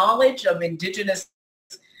powers knowledge of indigenous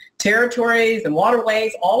territories and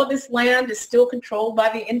waterways. All of this land is still controlled by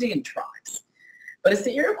the Indian tribes. But it's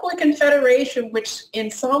the Iroquois Confederation which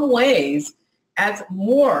in some ways adds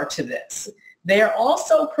more to this. They're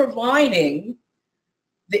also providing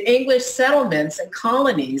the English settlements and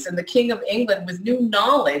colonies and the King of England with new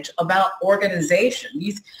knowledge about organization.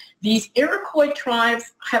 These Iroquois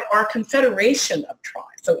tribes are a confederation of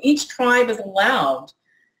tribes. So each tribe is allowed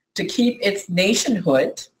to keep its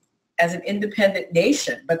nationhood as an independent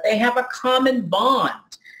nation, but they have a common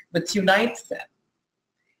bond which unites them.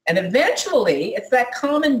 And eventually, it's that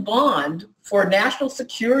common bond for national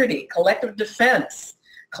security, collective defense,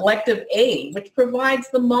 collective aid, which provides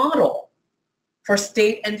the model for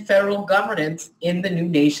state and federal governance in the new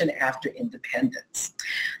nation after independence.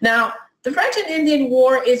 Now, the French and Indian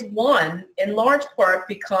War is won in large part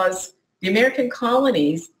because the American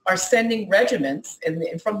colonies are sending regiments, and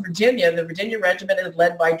from Virginia, the Virginia Regiment is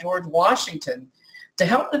led by George Washington, to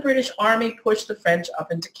help the British Army push the French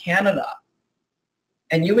up into Canada.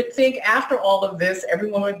 And you would think after all of this,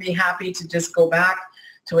 everyone would be happy to just go back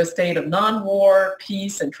to a state of non-war,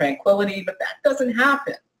 peace, and tranquility, but that doesn't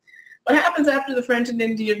happen. What happens after the French and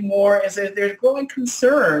Indian War is that there's growing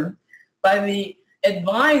concern by the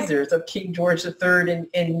advisors of King George III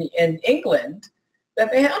in England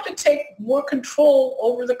that they have to take more control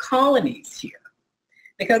over the colonies here,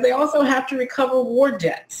 because they also have to recover war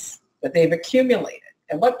debts that they've accumulated.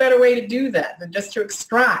 And what better way to do that than just to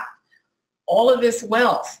extract all of this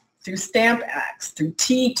wealth through stamp acts, through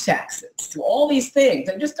tea taxes, through all these things,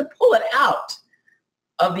 and just to pull it out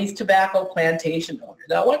of these tobacco plantation owners.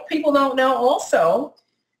 Now, what people don't know also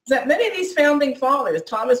is that many of these founding fathers,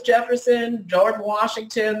 Thomas Jefferson, George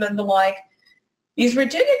Washington, and the like, these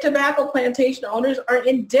Virginia tobacco plantation owners are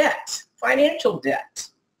in debt, financial debt,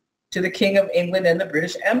 to the King of England and the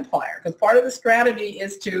British Empire, because part of the strategy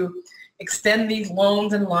is to extend these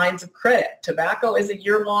loans and lines of credit. Tobacco is a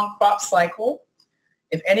year-long crop cycle.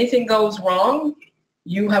 If anything goes wrong,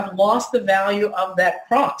 you have lost the value of that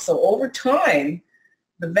crop. So over time,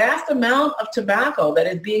 the vast amount of tobacco that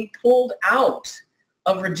is being pulled out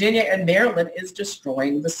of Virginia and Maryland is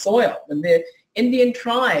destroying the soil. And the Indian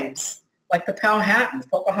tribes, like the Powhatans,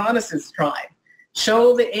 Pocahontas' tribe,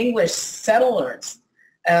 show the English settlers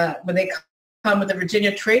when they come with the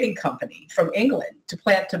Virginia Trading Company from England to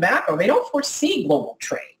plant tobacco. They don't foresee global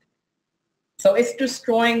trade. So it's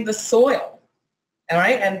destroying the soil. All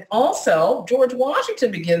right. And also, George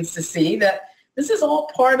Washington begins to see that this is all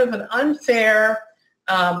part of an unfair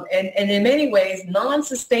and in many ways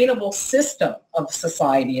non-sustainable system of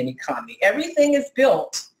society and economy. Everything is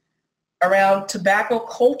built around tobacco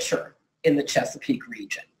culture in the Chesapeake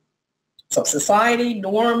region. So society,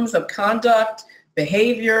 norms of conduct,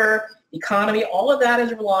 behavior, economy, all of that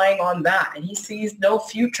is relying on that. And he sees no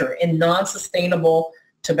future in non-sustainable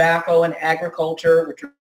tobacco and agriculture, which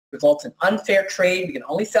results in unfair trade. We can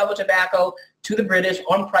only sell the tobacco to the British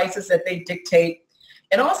on prices that they dictate.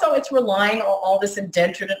 And also it's relying on all this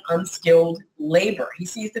indentured and unskilled labor. He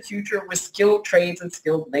sees the future with skilled trades and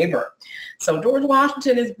skilled labor. So George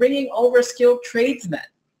Washington is bringing over skilled tradesmen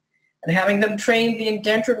and having them train the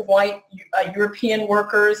indentured white European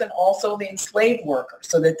workers and also the enslaved workers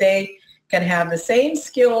so that they can have the same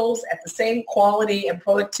skills at the same quality and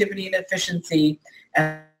productivity and efficiency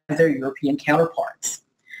as their European counterparts.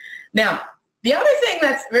 Now, the other thing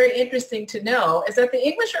that's very interesting to know is that the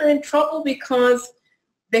English are in trouble because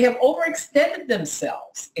they have overextended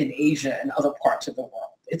themselves in Asia and other parts of the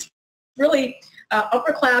world. It's really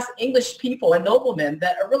upper-class English people and noblemen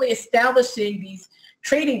that are really establishing these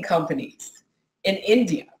trading companies in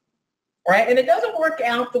India, right? And it doesn't work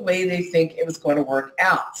out the way they think it was going to work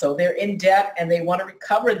out. So they're in debt, and they want to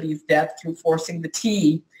recover these debts through forcing the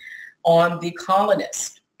tea on the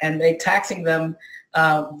colonists, and they're taxing them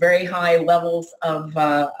very high levels of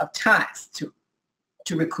tax to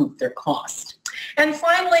recoup their cost. And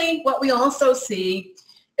finally, what we also see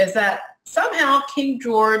is that somehow King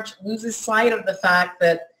George loses sight of the fact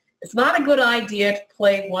that it's not a good idea to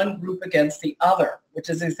play one group against the other, which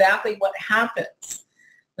is exactly what happens.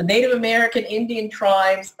 The Native American Indian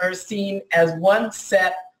tribes are seen as one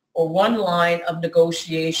set or one line of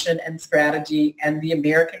negotiation and strategy, and the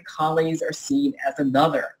American colonies are seen as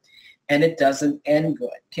another, and it doesn't end good.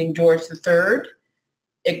 King George III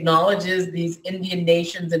acknowledges these Indian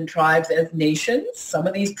nations and tribes as nations. Some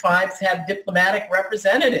of these tribes have diplomatic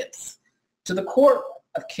representatives to the court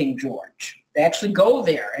of King George. They actually go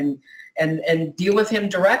there and deal with him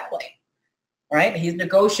directly, right? He's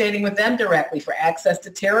negotiating with them directly for access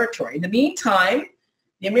to territory. In the meantime,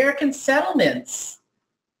 the American settlements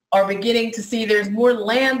are beginning to see there's more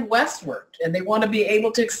land westward, and they want to be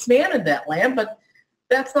able to expand in that land, but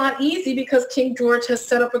that's not easy because King George has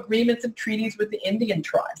set up agreements and treaties with the Indian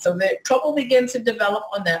tribes. So the trouble begins to develop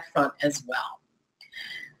on that front as well.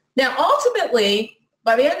 Now, ultimately,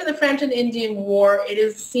 by the end of the French and Indian War, it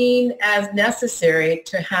is seen as necessary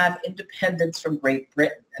to have independence from Great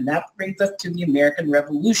Britain. And that brings us to the American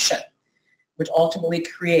Revolution, which ultimately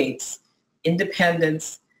creates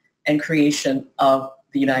independence and creation of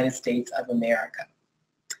the United States of America.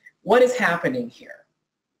 What is happening here?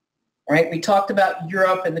 Right? We talked about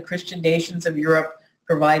Europe and the Christian nations of Europe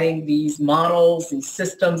providing these models, these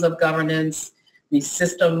systems of governance, these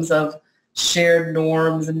systems of shared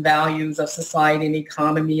norms and values of society and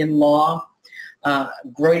economy and law,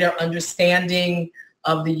 greater understanding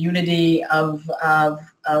of the unity of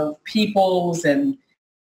peoples and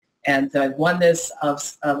the oneness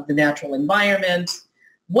of the natural environment.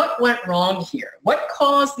 What went wrong here? What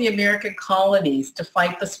caused the American colonies to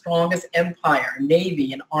fight the strongest empire,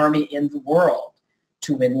 navy, and army in the world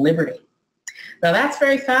to win liberty? Now that's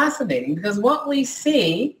very fascinating because what we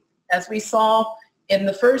see, as we saw in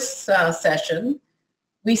the first session,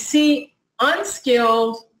 we see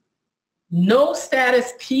unskilled, no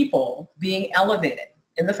status people being elevated.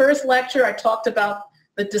 In the first lecture, I talked about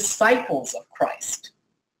the disciples of Christ,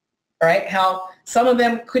 right? How some of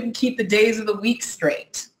them couldn't keep the days of the week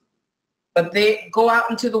straight, but they go out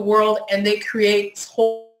into the world and they create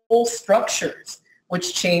whole structures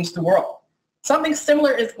which change the world. Something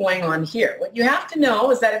similar is going on here. What you have to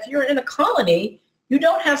know is that if you're in a colony, you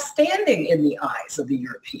don't have standing in the eyes of the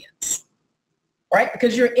Europeans, right?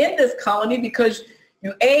 Because you're in this colony because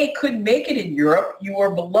you, A, couldn't make it in Europe, you were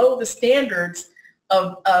below the standards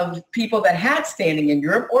of people that had standing in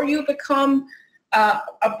Europe, or you become a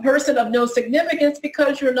person of no significance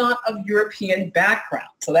because you're not of European background.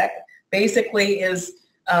 So that basically is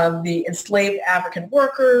the enslaved African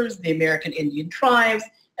workers, the American Indian tribes,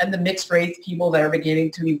 and the mixed race people that are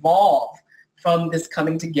beginning to evolve from this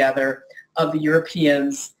coming together of the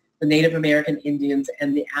Europeans, the Native American Indians,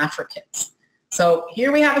 and the Africans. So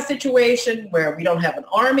here we have a situation where we don't have an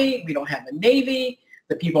army, we don't have a navy,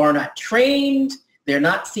 the people are not trained, they're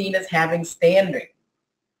not seen as having standing.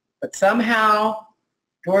 But somehow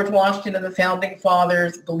George Washington and the Founding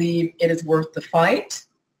Fathers believe it is worth the fight,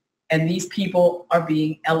 and these people are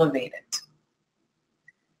being elevated.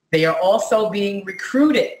 They are also being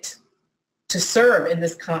recruited to serve in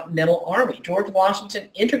this Continental Army. George Washington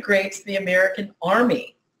integrates the American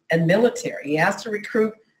Army and military. He has to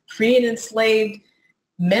recruit free and enslaved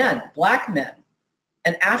men, black men,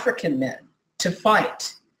 and African men to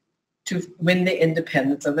fight to win the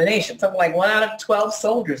independence of the nation. Something like 1 out of 12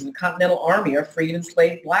 soldiers in the Continental Army are free and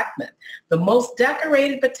enslaved black men. The most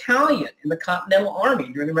decorated battalion in the Continental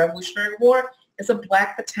Army during the Revolutionary War is a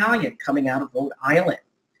black battalion coming out of Rhode Island.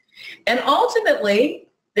 And ultimately,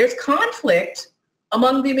 there's conflict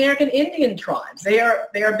among the American Indian tribes. They are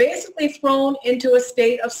basically thrown into a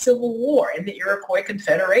state of civil war in the Iroquois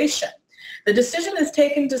Confederation. The decision is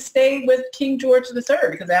taken to stay with King George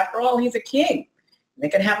III because, after all, he's a king. They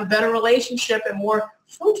can have a better relationship and more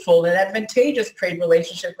fruitful and advantageous trade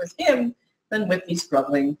relationship with him than with these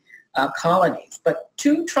struggling colonies. But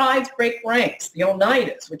two tribes break ranks, the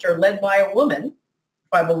Oneidas, which are led by a woman,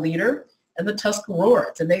 tribal leader, and the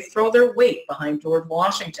Tuscaroras, and they throw their weight behind George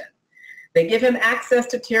Washington. They give him access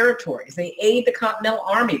to territories. They aid the Continental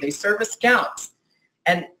Army. They serve as scouts.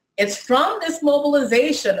 And It's from this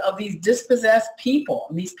mobilization of these dispossessed people,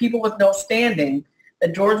 and these people with no standing,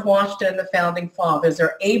 that George Washington and the Founding Fathers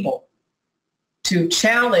are able to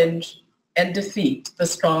challenge and defeat the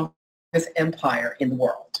strongest empire in the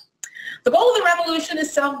world. The goal of the revolution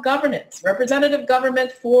is self-governance, representative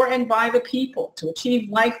government for and by the people to achieve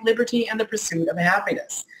life, liberty, and the pursuit of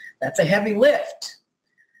happiness. That's a heavy lift,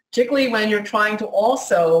 particularly when you're trying to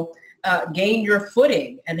also gain your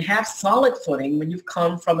footing and have solid footing when you've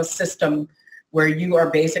come from a system where you are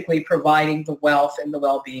basically providing the wealth and the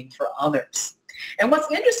well-being for others. And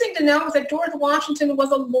what's interesting to know is that George Washington was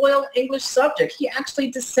a loyal English subject. He actually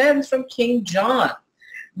descends from King John.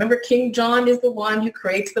 Remember, King John is the one who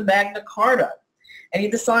creates the Magna Carta, and he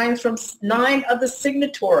descends from 9 of the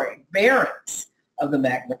signatory barons of the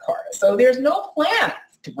Magna Carta. So there's no plan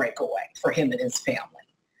to break away for him and his family.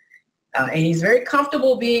 And he's very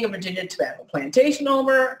comfortable being a Virginia tobacco plantation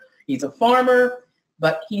owner. He's a farmer,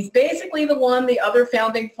 but he's basically the one the other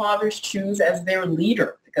founding fathers choose as their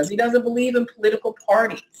leader because he doesn't believe in political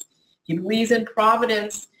parties. He believes in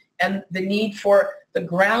providence and the need for the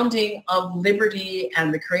grounding of liberty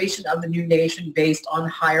and the creation of the new nation based on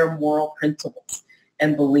higher moral principles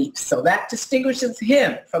and beliefs. So that distinguishes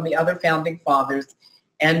him from the other founding fathers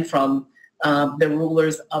and from the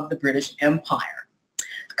rulers of the British Empire.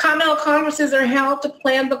 The Continental Congresses are held to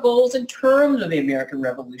plan the goals and terms of the American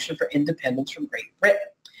Revolution for independence from Great Britain.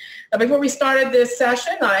 Now, before we started this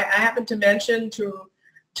session, I happened to mention to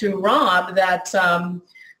Rob that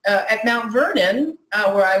at Mount Vernon,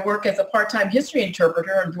 where I work as a part-time history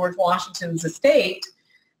interpreter on George Washington's estate,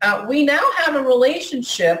 we now have a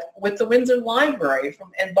relationship with the Windsor Library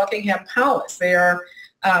and Buckingham Palace. They are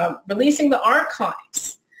releasing the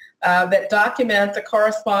archives that document the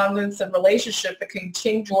correspondence and relationship between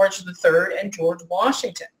King George III and George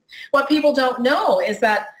Washington. What people don't know is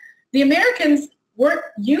that the Americans weren't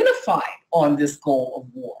unified on this goal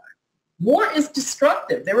of war. War is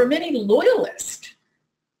destructive. There were many loyalists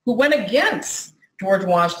who went against George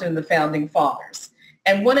Washington and the Founding Fathers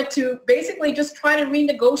and wanted to basically just try to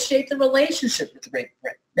renegotiate the relationship with Great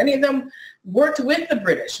Britain. Many of them worked with the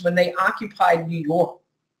British when they occupied New York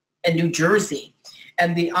and New Jersey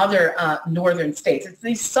and the other northern states. It's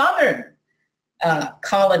these southern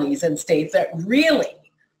colonies and states that really,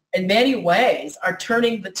 in many ways, are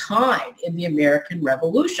turning the tide in the American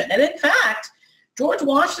Revolution. And in fact, George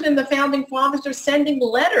Washington and the Founding Fathers are sending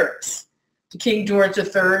letters to King George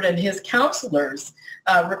III and his counselors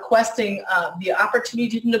requesting the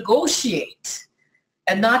opportunity to negotiate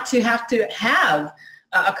and not to have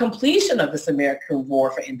a completion of this American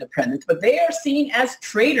war for independence. But they are seen as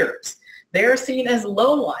traitors. They are seen as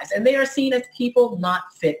lowlives, and they are seen as people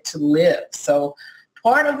not fit to live. So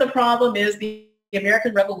part of the problem is the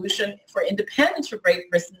American Revolution for independence for Great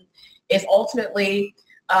Britain is ultimately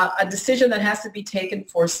a decision that has to be taken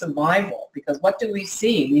for survival. Because what do we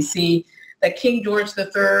see? We see that King George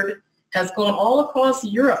III has gone all across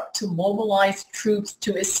Europe to mobilize troops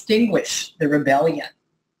to extinguish the rebellion.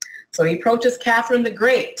 So he approaches Catherine the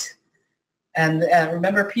Great, and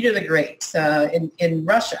remember Peter the Great in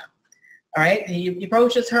Russia. All right, he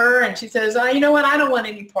approaches her, and she says, "You know what? I don't want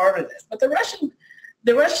any part of this." But the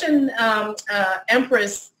Russian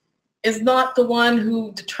empress is not the one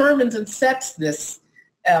who determines and sets this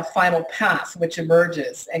final path, which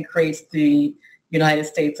emerges and creates the United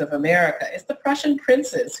States of America. It's the Prussian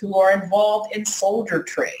princes who are involved in soldier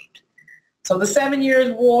trade. So the 7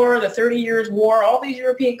 Years' War, the 30 Years' War, all these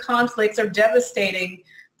European conflicts are devastating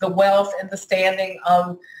the wealth and the standing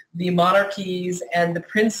of the monarchies and the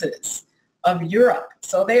princes of Europe.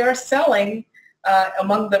 So they are selling,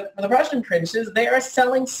 among the Russian princes, they are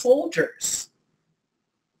selling soldiers.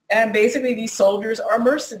 And basically these soldiers are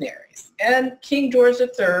mercenaries. And King George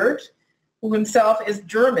III, who himself is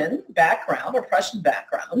German background or Prussian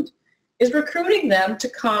background, is recruiting them to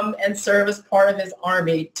come and serve as part of his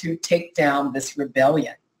army to take down this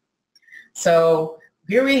rebellion. So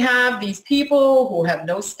here we have these people who have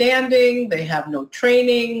no standing, they have no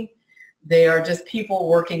training, they are just people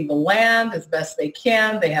working the land as best they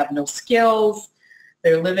can, they have no skills,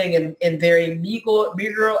 they're living in very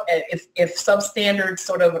meager if substandard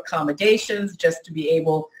sort of accommodations just to be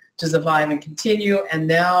able to survive and continue, and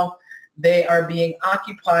now they are being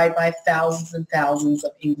occupied by thousands and thousands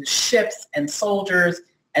of English ships and soldiers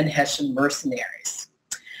and Hessian mercenaries.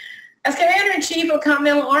 As Commander-in-Chief of the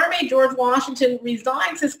Continental Army, George Washington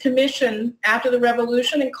resigns his commission after the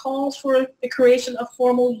Revolution and calls for the creation of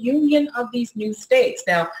formal union of these new states.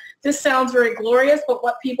 Now, this sounds very glorious, but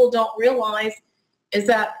what people don't realize is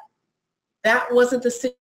that that wasn't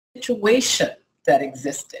the situation that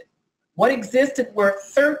existed. What existed were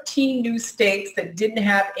 13 new states that didn't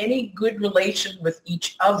have any good relation with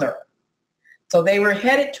each other. So they were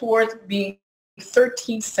headed towards being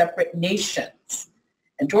 13 separate nations.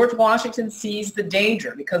 And George Washington sees the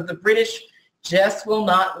danger because the British just will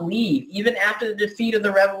not leave. Even after the defeat of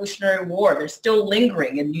the Revolutionary War, they're still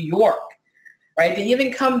lingering in New York, right? They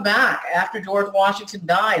even come back after George Washington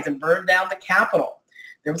dies and burn down the Capitol.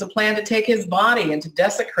 There was a plan to take his body and to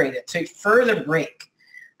desecrate it, to further break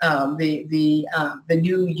the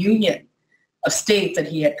new union of states that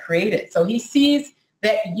he had created. So he sees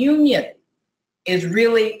that union is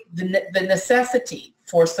really the necessity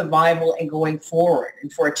for survival and going forward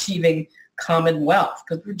and for achieving commonwealth,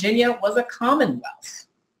 because Virginia was a commonwealth.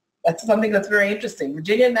 That's something that's very interesting.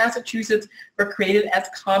 Virginia and Massachusetts were created as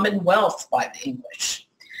commonwealths by the English.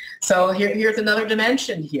 So here's another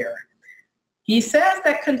dimension here. He says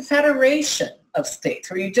that confederation of states,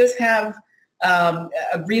 where you just have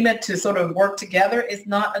agreement to sort of work together, is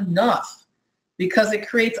not enough, because it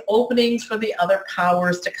creates openings for the other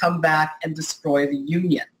powers to come back and destroy the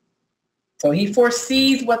Union. So he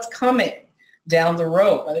foresees what's coming down the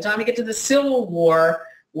road. By the time we get to the Civil War,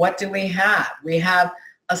 what do we have? We have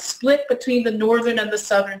a split between the northern and the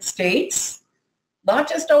southern states, not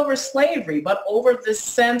just over slavery, but over this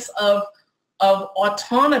sense of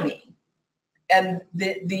autonomy and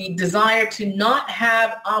the desire to not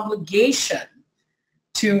have obligation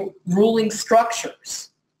to ruling structures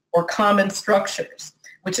or common structures,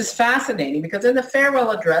 which is fascinating because in the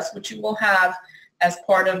farewell address, which you will have as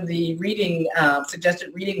part of the reading,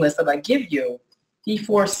 suggested reading list that I give you, he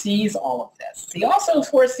foresees all of this. He also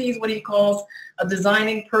foresees what he calls a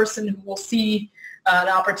designing person who will see an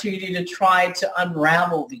opportunity to try to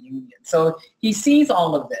unravel the Union. So he sees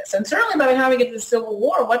all of this. And certainly by the time we get to the Civil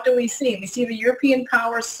War, what do we see? We see the European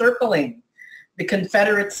powers circling the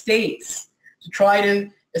Confederate States to try to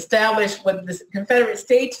establish what the Confederate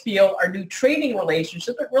States feel are new trading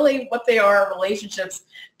relationships, but really what they are relationships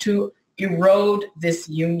to erode this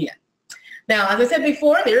Union. Now, as I said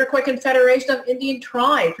before, the Iroquois Confederation of Indian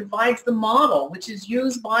Tribes provides the model which is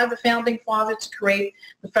used by the Founding Fathers to create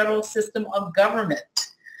the federal system of government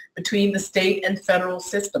between the state and federal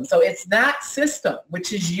system. So it's that system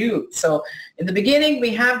which is used. So in the beginning,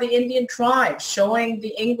 we have the Indian tribes showing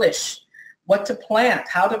the English what to plant,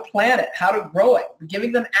 how to plant it, how to grow it,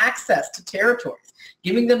 giving them access to territories,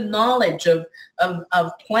 giving them knowledge of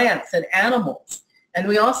plants and animals. And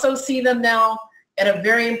we also see them now at a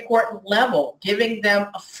very important level, giving them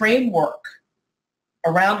a framework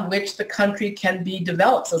around which the country can be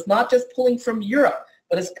developed. So it's not just pulling from Europe,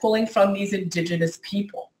 but it's pulling from these indigenous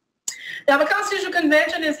people. Now, the Constitutional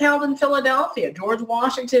Convention is held in Philadelphia. George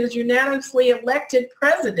Washington is unanimously elected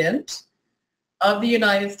president of the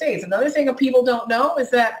United States. Another thing that people don't know is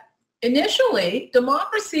that initially,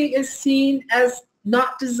 democracy is seen as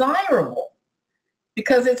not desirable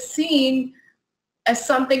because it's seen as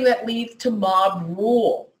something that leads to mob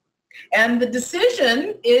rule. And the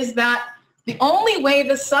decision is that the only way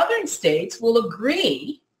the southern states will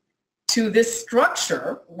agree to this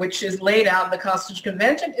structure, which is laid out in the Constitutional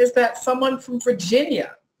Convention, is that someone from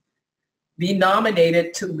Virginia be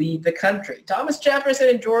nominated to lead the country. Thomas Jefferson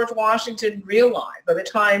and George Washington realized by the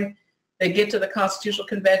time they get to the Constitutional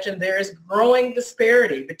Convention, there is growing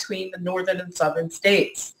disparity between the northern and southern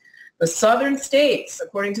states. The southern states,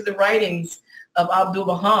 according to the writings of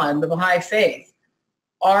Abdu'l-Baha and the Baha'i faith,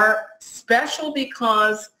 are special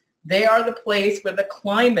because they are the place where the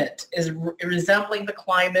climate is resembling the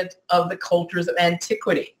climate of the cultures of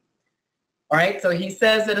antiquity. All right, so he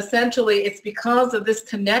says that essentially it's because of this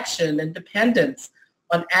connection and dependence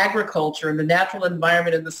on agriculture and the natural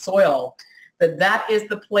environment and the soil that is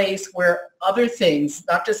the place where other things,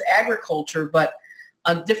 not just agriculture, but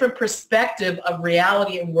a different perspective of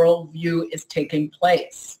reality and worldview is taking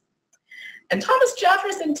place. And Thomas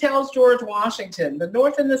Jefferson tells George Washington, the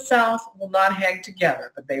North and the South will not hang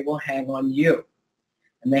together, but they will hang on you.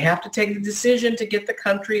 And they have to take the decision to get the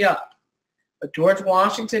country up. But George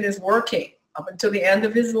Washington is working up until the end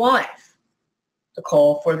of his life to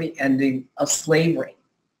call for the ending of slavery.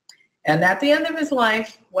 And at the end of his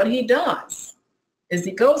life, what he does is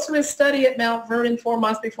he goes to his study at Mount Vernon 4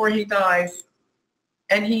 months before he dies,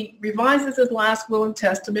 and he revises his last will and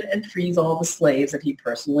testament and frees all the slaves that he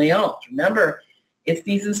personally owns. Remember, it's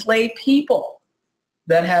these enslaved people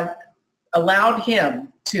that have allowed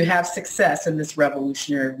him to have success in this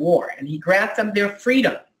Revolutionary War. And he grants them their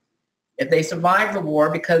freedom if they survive the war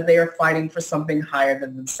because they are fighting for something higher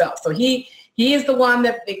than themselves. So he is the one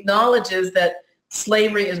that acknowledges that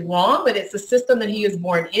slavery is wrong, but it's a system that he is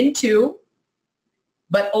born into.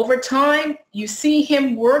 But over time, you see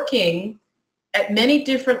him working at many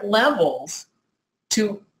different levels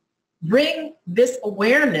to bring this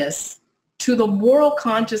awareness to the moral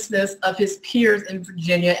consciousness of his peers in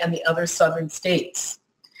Virginia and the other southern states.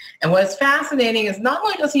 And what's fascinating is not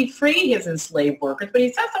only does he free his enslaved workers, but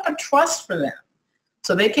he sets up a trust for them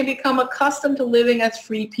so they can become accustomed to living as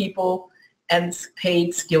free people and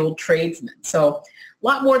paid skilled tradesmen. So a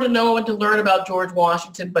lot more to know and to learn about George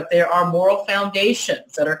Washington, but there are moral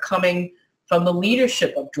foundations that are coming from the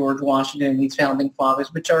leadership of George Washington and these founding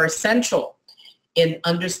fathers, which are essential in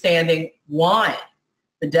understanding why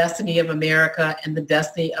the destiny of America and the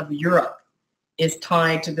destiny of Europe is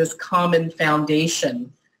tied to this common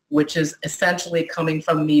foundation, which is essentially coming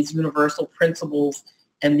from these universal principles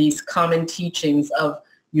and these common teachings of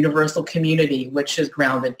universal community, which is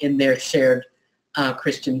grounded in their shared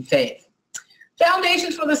Christian faith.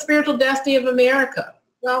 Foundations for the spiritual destiny of America.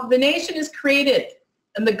 Well, the nation is created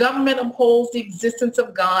and the government upholds the existence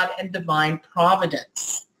of God and divine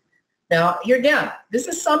providence. Now, here again, this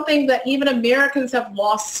is something that even Americans have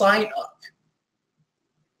lost sight of.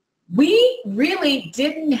 We really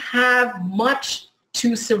didn't have much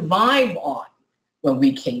to survive on when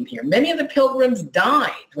we came here. Many of the pilgrims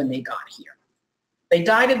died when they got here. They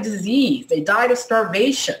died of disease. They died of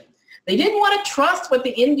starvation. They didn't want to trust what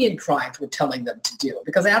the Indian tribes were telling them to do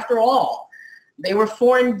because, after all, they were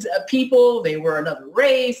foreign people. They were another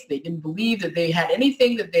race. They didn't believe that they had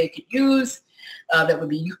anything that they could use that would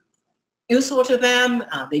be useful to them.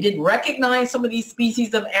 They didn't recognize some of these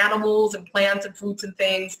species of animals and plants and fruits and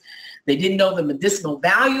things. They didn't know the medicinal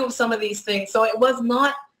value of some of these things. So it was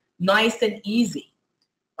not nice and easy,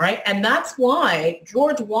 right? And that's why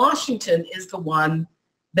George Washington is the one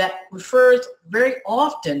that refers very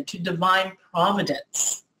often to divine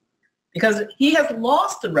providence, because he has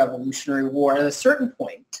lost the Revolutionary War at a certain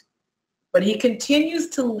point, but he continues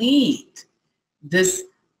to lead this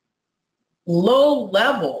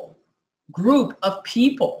low-level group of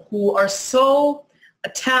people who are so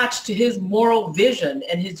attached to his moral vision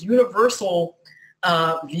and his universal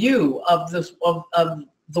view of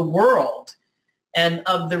the world and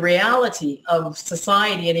of the reality of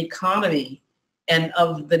society and economy and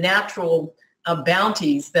of the natural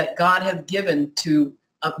bounties that God has given to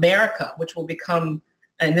America, which will become,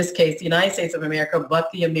 in this case, the United States of America,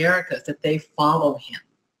 but the Americas, that they follow him.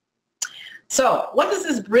 So what does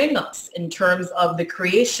this bring us in terms of the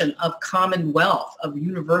creation of commonwealth, of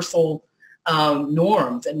universal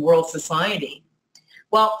norms and world society?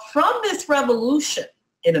 Well, from this revolution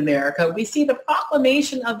in America, we see the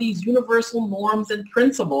proclamation of these universal norms and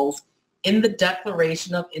principles in the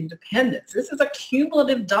Declaration of Independence. This is a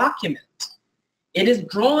cumulative document. It is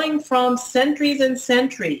drawing from centuries and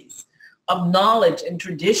centuries of knowledge and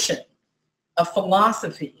tradition, of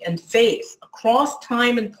philosophy and faith across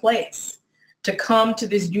time and place to come to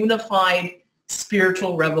this unified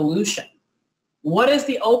spiritual revolution. What is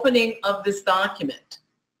the opening of this document?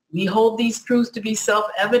 We hold these truths to be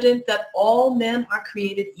self-evident that all men are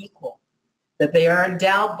created equal, that they are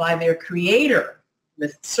endowed by their Creator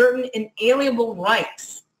with certain inalienable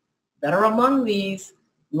rights that are among these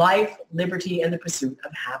life, liberty, and the pursuit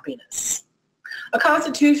of happiness. A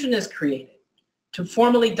constitution is created to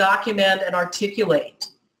formally document and articulate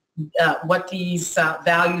what these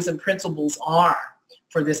values and principles are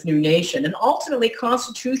for this new nation. And ultimately,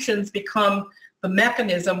 constitutions become the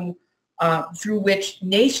mechanism through which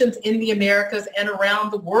nations in the Americas and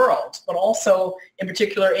around the world, but also in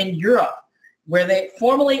particular in Europe, where they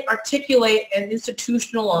formally articulate and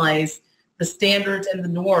institutionalize the standards and the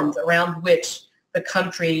norms around which the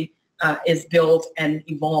country is built and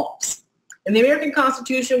evolves. In the American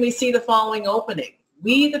Constitution, we see the following opening.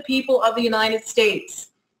 We, the people of the United States,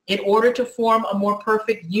 in order to form a more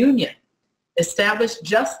perfect union, establish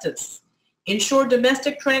justice, ensure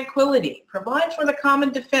domestic tranquility, provide for the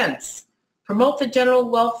common defense, promote the general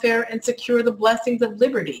welfare, and secure the blessings of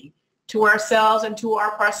liberty to ourselves and to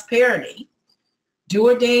our prosperity, do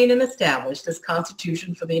ordain and establish this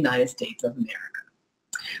Constitution for the United States of America.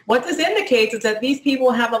 What this indicates is that these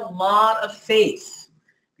people have a lot of faith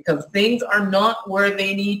because things are not where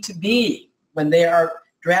they need to be when they are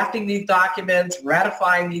drafting these documents,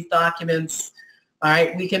 ratifying these documents. All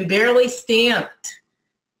right, we can barely stand,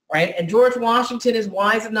 right? And George Washington is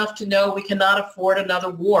wise enough to know we cannot afford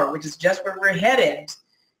another war, which is just where we're headed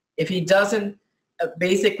if he doesn't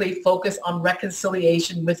basically focus on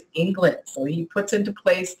reconciliation with England. So he puts into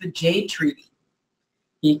place the Jay Treaty.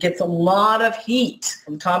 He gets a lot of heat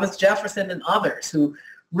from Thomas Jefferson and others who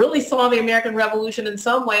really saw the American Revolution in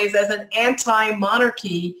some ways as an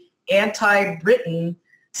anti-monarchy, anti-Britain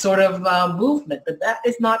sort of movement. But that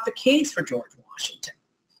is not the case for George Washington.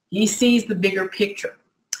 He sees the bigger picture.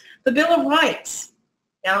 The Bill of Rights.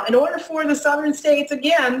 Now, in order for the southern states,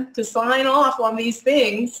 again, to sign off on these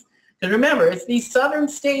things, because remember, it's these southern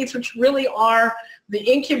states which really are the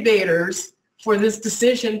incubators for this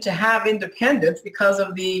decision to have independence because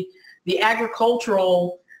of the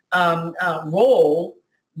agricultural role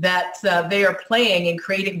that they are playing in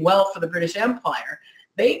creating wealth for the British Empire.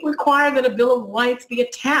 They require that a Bill of Rights be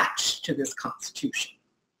attached to this Constitution,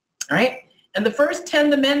 all right? And the first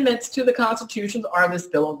 10 amendments to the Constitution are this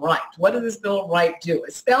Bill of Rights. What does this Bill of Rights do?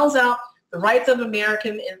 It spells out the rights of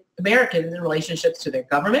Americans in relationships to their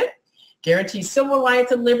government, guarantees civil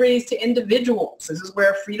rights and liberties to individuals. This is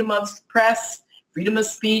where freedom of press, freedom of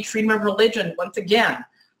speech, freedom of religion, once again,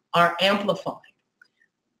 are amplified.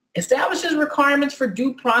 Establishes requirements for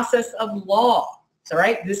due process of law. All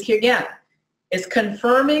right, this here again is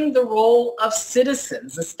confirming the role of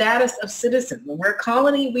citizens, the status of citizens. When we're a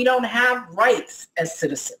colony, we don't have rights as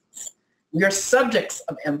citizens. We are subjects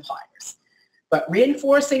of empires. But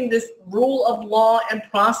reinforcing this rule of law and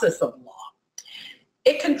process of law.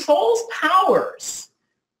 It controls powers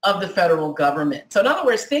of the federal government. So in other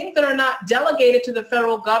words, things that are not delegated to the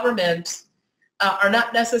federal government are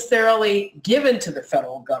not necessarily given to the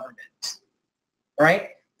federal government,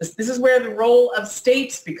 right? This is where the role of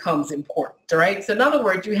states becomes important, all right? So in other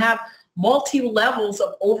words, you have multi-levels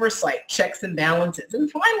of oversight, checks and balances. And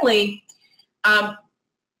finally,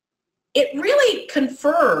 it really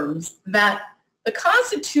confirms that the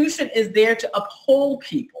Constitution is there to uphold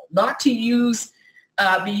people, not to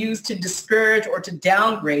be used to discourage or to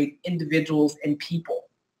downgrade individuals and people.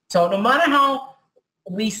 So no matter how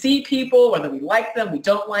we see people, whether we like them, we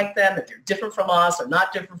don't like them, if they're different from us or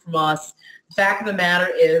not different from us, the fact of the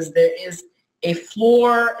matter is there is a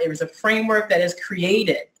floor, there is a framework that is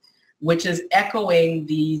created, which is echoing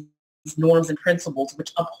these norms and principles,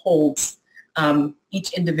 which upholds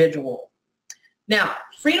each individual. Now,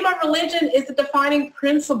 freedom of religion is the defining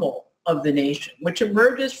principle of the nation, which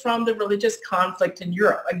emerges from the religious conflict in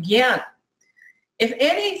Europe. Again, if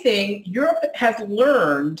anything, Europe has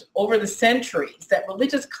learned over the centuries that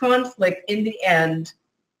religious conflict in the end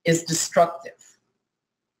is destructive.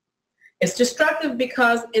 It's destructive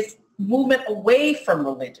because it's movement away from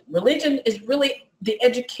religion. Religion is really the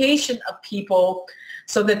education of people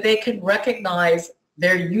so that they can recognize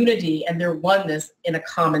their unity and their oneness in a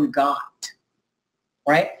common God,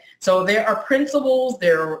 right? So there are principles,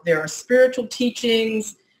 there are spiritual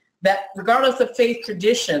teachings that, regardless of faith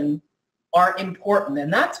tradition, are important.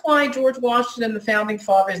 And that's why George Washington and the Founding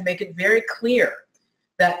Fathers make it very clear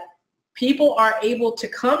that people are able to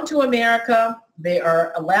come to America, they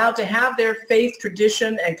are allowed to have their faith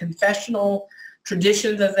tradition and confessional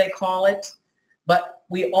traditions, as they call it, but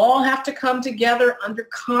we all have to come together under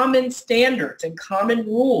common standards and common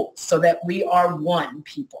rules so that we are one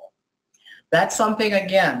people. That's something,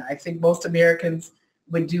 again, I think most Americans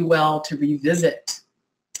would do well to revisit.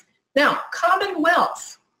 Now,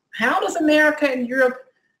 commonwealth. How does America and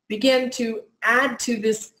Europe begin to add to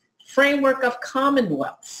this framework of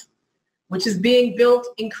commonwealth, which is being built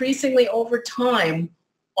increasingly over time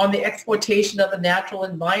on the exploitation of the natural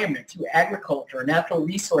environment through agriculture, natural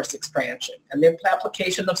resource expansion, and the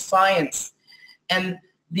application of science, and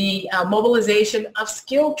the mobilization of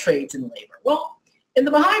skilled trades and labor? Well, in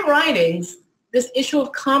the Baha'i writings, this issue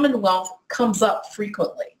of commonwealth comes up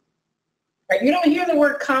frequently. Right? You don't hear the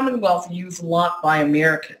word commonwealth used a lot by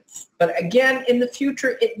Americans, but again, in the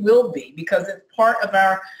future, it will be because it's part of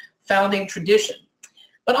our founding tradition.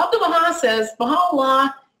 But Abdu'l-Baha says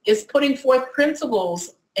Baha'u'lláh is putting forth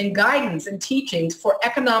principles and guidance and teachings for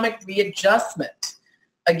economic readjustment.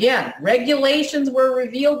 Again, regulations were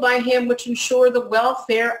revealed by him which ensure the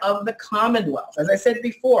welfare of the commonwealth. As I said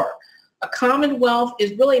before, a commonwealth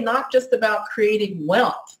is really not just about creating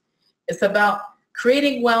wealth. It's about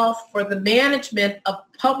creating wealth for the management of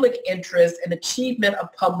public interest and achievement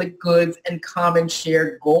of public goods and common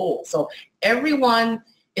shared goals. So everyone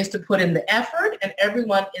is to put in the effort and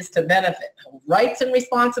everyone is to benefit. Rights and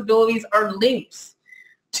responsibilities are linked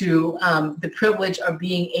to the privilege of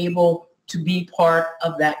being able to be part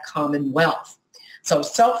of that commonwealth. So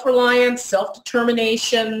self-reliance,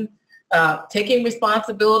 self-determination, taking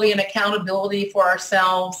responsibility and accountability for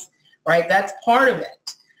ourselves, right? That's part of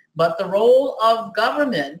it. But the role of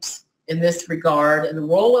government in this regard and the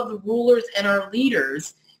role of the rulers and our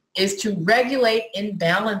leaders is to regulate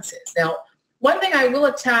imbalances. Now, one thing I will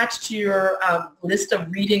attach to your list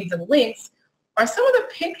of readings and links are some of the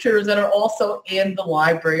pictures that are also in the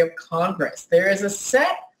Library of Congress. There is a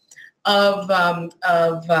set of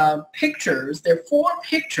pictures. There are 4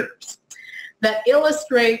 pictures that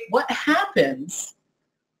illustrate what happens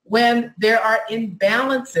when there are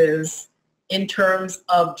imbalances in terms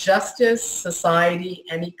of justice, society,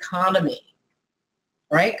 and economy,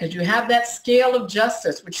 right? Because you have that scale of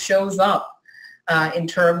justice which shows up in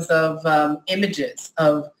terms of images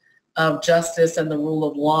of justice and the rule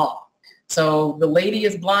of law. So the lady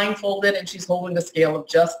is blindfolded and she's holding the scale of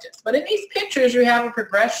justice. But in these pictures, you have a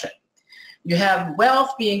progression. You have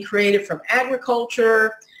wealth being created from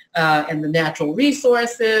agriculture and the natural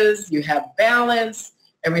resources. You have balance.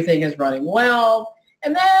 Everything is running well.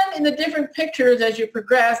 And then in the different pictures, as you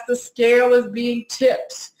progress, the scale is being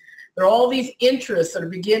tipped. There are all these interests that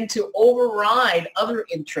begin to override other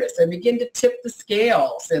interests and begin to tip the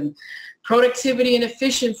scales, and productivity and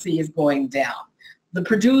efficiency is going down. The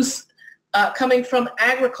produce coming from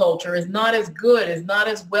agriculture is not as good, is not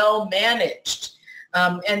as well managed,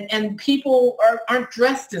 and people aren't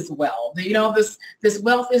dressed as well. You know, this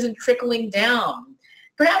wealth isn't trickling down.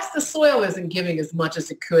 Perhaps the soil isn't giving as much as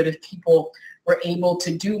it could if people were able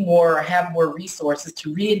to do more or have more resources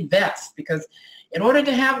to reinvest, because in order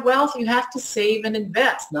to have wealth, you have to save and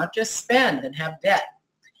invest, not just spend and have debt.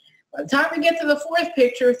 By the time we get to the fourth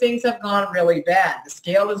picture, things have gone really bad. The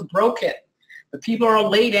scale is broken. The people are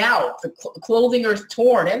laid out. The clothing is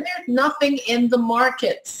torn, and there's nothing in the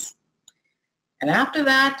markets. And after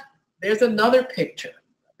that, there's another picture,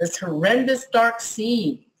 this horrendous dark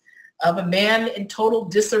scene of a man in total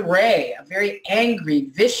disarray, a very angry,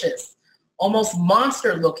 vicious, almost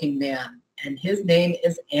monster-looking man, and his name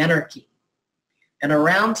is Anarchy. And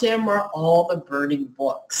around him are all the burning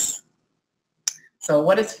books. So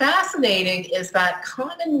what is fascinating is that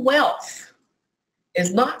commonwealth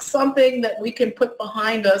is not something that we can put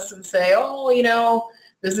behind us and say, oh, you know,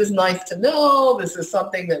 this is nice to know, this is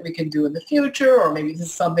something that we can do in the future, or maybe this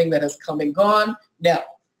is something that has come and gone. No,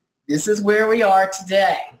 this is where we are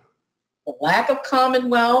today. The lack of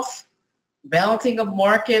commonwealth, balancing of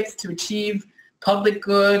markets to achieve public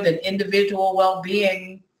good and individual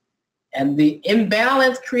well-being, and the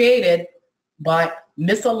imbalance created by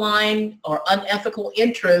misaligned or unethical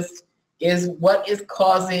interests is what is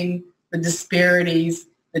causing the disparities,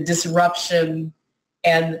 the disruption,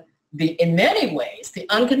 and in many ways, the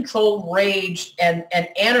uncontrolled rage and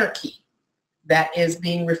anarchy that is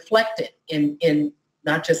being reflected in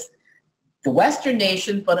not just the Western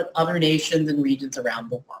nations, but in other nations and regions around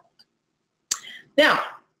the world. Now,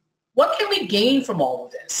 what can we gain from all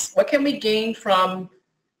of this? What can we gain from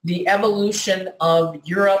the evolution of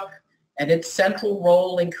Europe and its central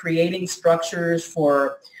role in creating structures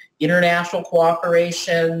for international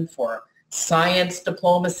cooperation, for science,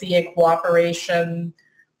 diplomacy, and cooperation,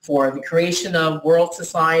 for the creation of world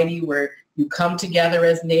society where you come together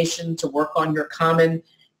as nations to work on your common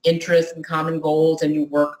interests and common goals, and you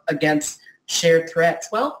work against shared threats?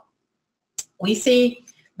 Well, we see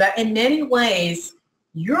that in many ways,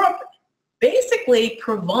 Europe basically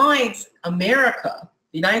provides America,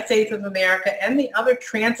 the United States of America, and the other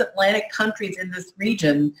transatlantic countries in this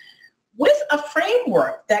region with a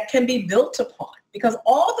framework that can be built upon, because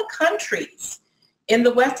all the countries in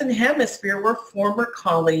the Western Hemisphere were former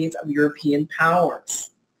colonies of European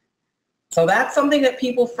powers. So that's something that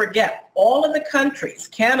people forget. All of the countries,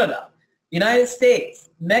 Canada, United States,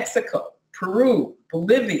 Mexico, Peru,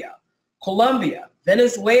 Bolivia, Colombia,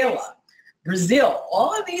 Venezuela, Brazil,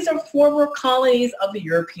 all of these are former colonies of the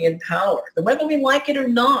European power. So whether we like it or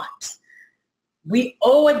not, we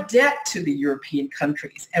owe a debt to the European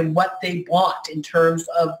countries and what they brought in terms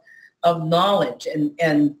of knowledge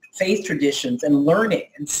and faith traditions and learning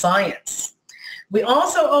and science. We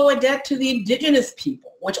also owe a debt to the indigenous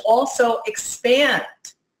people, which also expand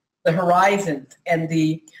the horizons and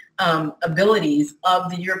the abilities of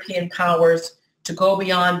the European powers to go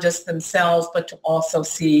beyond just themselves, but to also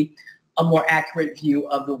see a more accurate view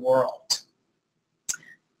of the world.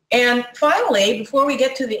 And finally, before we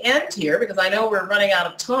get to the end here, because I know we're running out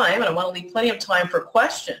of time and I want to leave plenty of time for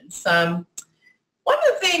questions, one of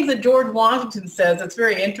the things that George Washington says that's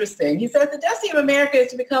very interesting, he says the destiny of America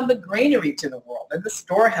is to become the granary to the world and the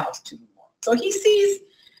storehouse to the world. So he sees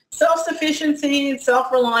self-sufficiency,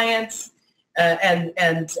 self-reliance,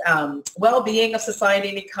 and well-being of society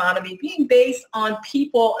and economy being based on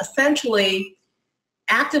people essentially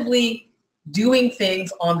actively doing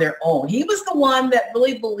things on their own. He was the one that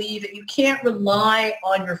really believed that you can't rely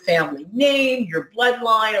on your family name, your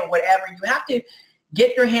bloodline, or whatever. You have to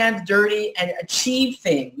get your hands dirty and achieve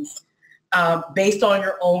things based on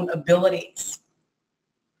your own abilities.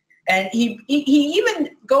 And he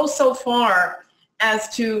even goes so far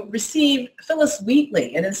as to receive Phyllis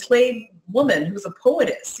Wheatley, an enslaved woman who's a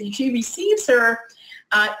poetess. She receives her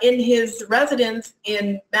in his residence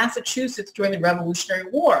in Massachusetts during the Revolutionary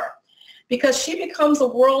War, because she becomes a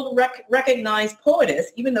world recognized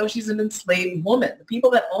poetess, even though she's an enslaved woman. The people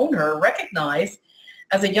that own her recognize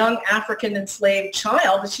as a young African enslaved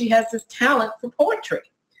child that she has this talent for poetry.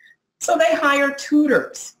 So they hire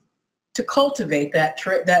tutors to cultivate that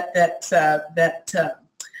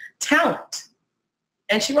talent.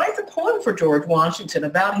 And she writes a poem for George Washington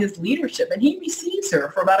about his leadership, and he receives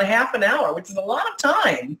her for about a half an hour, which is a lot of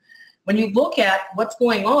time when you look at what's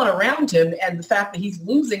going on around him and the fact that he's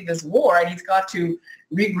losing this war and he's got to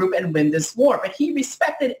regroup and win this war. But he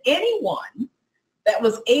respected anyone that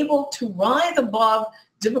was able to rise above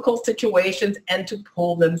difficult situations and to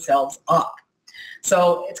pull themselves up.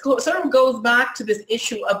 So it sort of goes back to this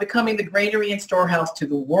issue of becoming the granary and storehouse to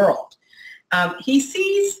the world. He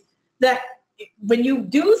sees that when you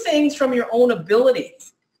do things from your own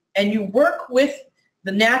abilities and you work with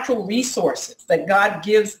the natural resources that God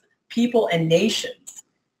gives people and nations,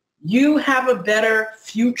 you have a better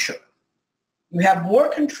future. You have more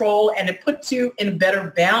control, and it puts you in a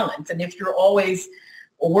better balance. And if you're always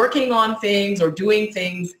working on things or doing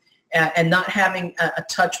things and not having a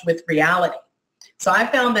touch with reality. So I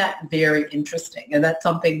found that very interesting, and that's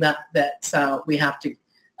something that we have to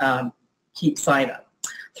keep sight of.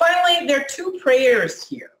 Finally, there are two prayers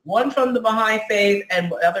here, one from the Baha'i faith and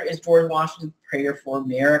the other is George Washington's prayer for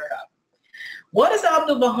America. What is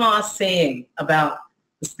Abdu'l-Baha saying about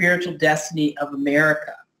the spiritual destiny of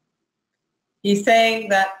America? He's saying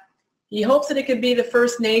that he hopes that it can be the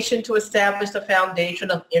first nation to establish the foundation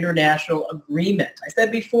of international agreement. I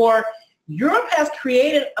said before, Europe has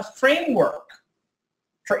created a framework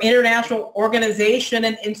for international organization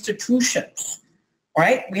and institutions,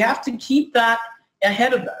 right? We have to keep that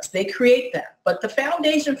ahead of us. They create that. But the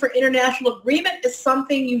foundation for international agreement is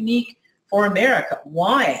something unique for America.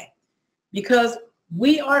 Why? Because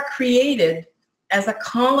we are created as a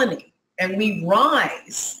colony and we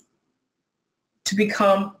rise to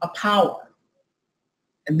become a power.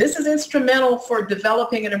 And this is instrumental for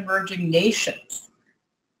developing and emerging nations.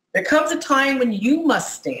 There comes a time when you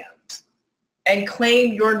must stand and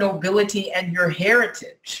claim your nobility and your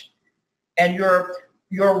heritage and your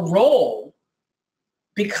role,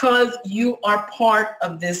 because you are part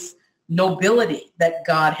of this nobility that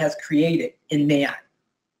God has created in man.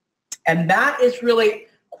 And that is really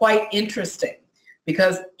quite interesting,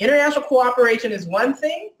 because international cooperation is one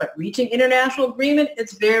thing, but reaching international agreement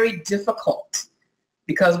is very difficult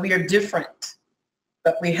because we are different.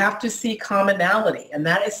 But we have to see commonality, and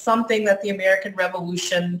that is something that the American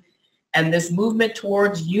Revolution and this movement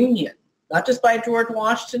towards union, not just by George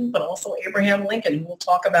Washington, but also Abraham Lincoln, who we'll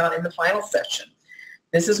talk about in the final session.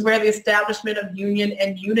 This is where the establishment of union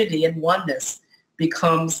and unity and oneness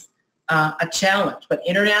becomes a challenge, but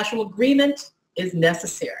international agreement is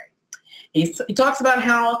necessary. He talks about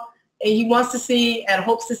how he wants to see and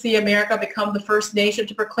hopes to see America become the first nation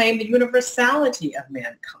to proclaim the universality of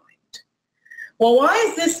mankind. Well, why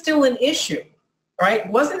is this still an issue, right?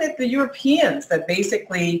 Wasn't it the Europeans that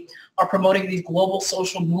basically are promoting these global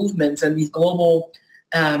social movements and these global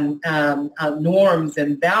norms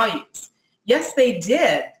and values? Yes, they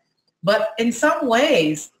did, but in some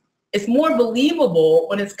ways, it's more believable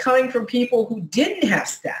when it's coming from people who didn't have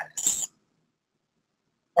status,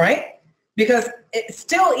 right? Because it's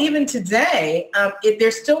still, even today,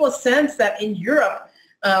 there's still a sense that in Europe,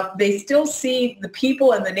 they still see the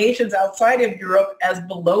people and the nations outside of Europe as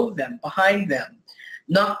below them, behind them,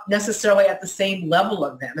 not necessarily at the same level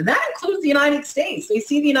of them. And that includes the United States. They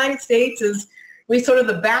see the United States as sort of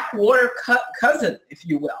the backwater cousin, if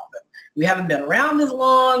you will. We haven't been around as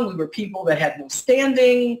long. We were people that had no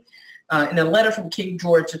standing. In a letter from King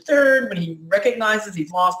George III, when he recognizes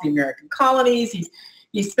he's lost the American colonies,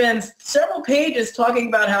 he spends several pages talking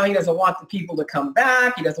about how he doesn't want the people to come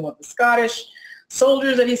back. He doesn't want the Scottish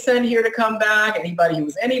soldiers that he sent here to come back. Anybody who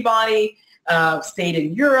was anybody stayed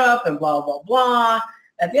in Europe and blah, blah, blah.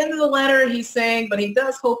 At the end of the letter, he's saying, but he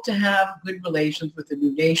does hope to have good relations with the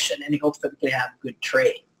new nation, and he hopes that we can have good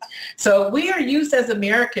trade. So we are used as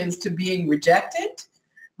Americans to being rejected.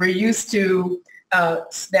 We're used to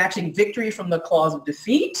snatching victory from the claws of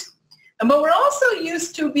defeat. But we're also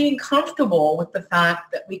used to being comfortable with the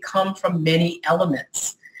fact that we come from many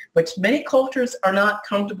elements, which many cultures are not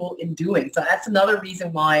comfortable in doing. So that's another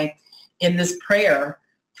reason why in this prayer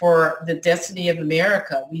for the destiny of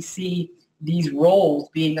America, we see these roles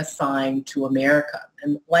being assigned to America,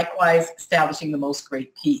 and likewise establishing the most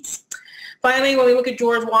great peace. Finally, when we look at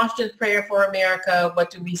George Washington's prayer for America, what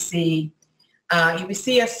do we see? We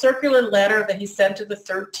see a circular letter that he sent to the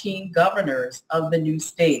 13 governors of the new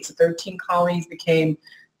states. The 13 colonies became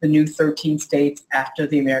the new 13 states after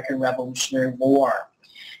the American Revolutionary War.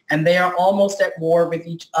 and they are almost at war with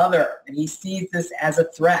each other, and he sees this as a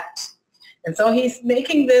threat. And so he's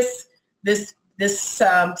making this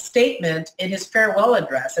statement in his farewell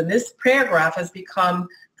address, and this paragraph has become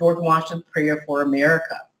George Washington's prayer for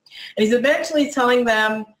America. And he's eventually telling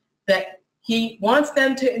them that he wants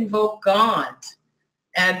them to invoke God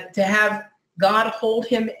and to have God hold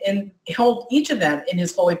each of them in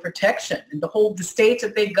his holy protection, and to hold the states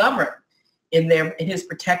that they govern in his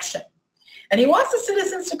protection. And he wants the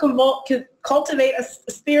citizens to cultivate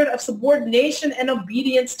a spirit of subordination and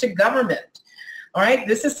obedience to government. All right,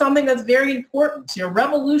 this is something that's very important.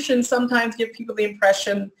 Revolutions sometimes give people the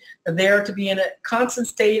impression that they are to be in a constant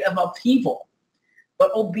state of upheaval.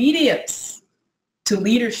 But obedience to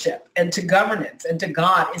leadership and to governance and to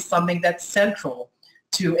God is something that's central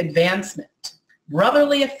to advancement.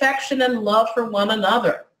 Brotherly affection and love for one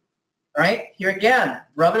another. Right? Here again,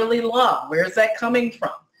 brotherly love. Where is that coming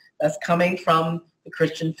from? That's coming from the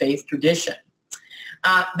Christian faith tradition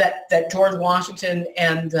that George Washington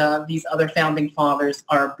and these other founding fathers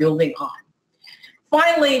are building on.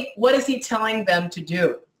 Finally, what is he telling them to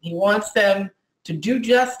do? He wants them to do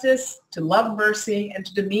justice, to love mercy, and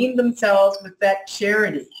to demean themselves with that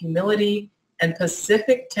charity, humility, and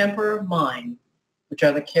pacific temper of mind, which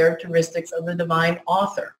are the characteristics of the divine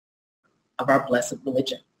author of our blessed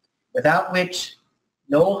religion, without which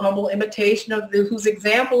no humble imitation of whose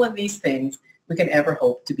example in these things we can ever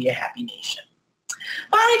hope to be a happy nation.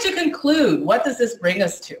 Finally, to conclude, what does this bring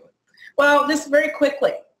us to? Well, just very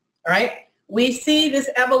quickly, all right? We see this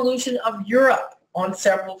evolution of Europe on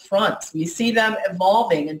several fronts. We see them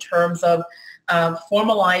evolving in terms of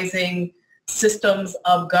formalizing systems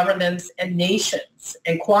of governance and nations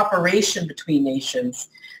and cooperation between nations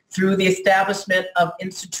through the establishment of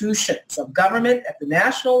institutions of government at the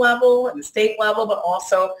national level and the state level, but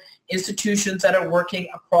also institutions that are working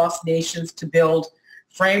across nations to build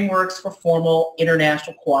frameworks for formal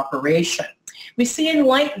international cooperation. We see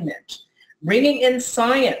enlightenment, bringing in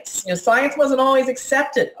science. Science wasn't always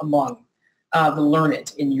accepted among the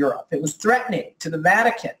learned in Europe. It was threatening to the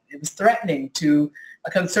Vatican. It was threatening to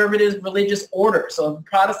a conservative religious order, so the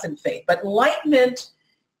Protestant faith. But enlightenment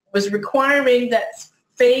was requiring that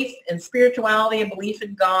faith and spirituality and belief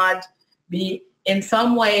in God be in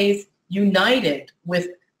some ways united with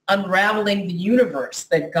unraveling the universe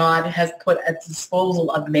that God has put at the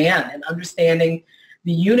disposal of man, and understanding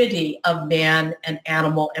the unity of man and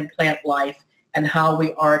animal and plant life, and how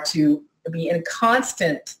we are to be in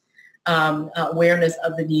constant awareness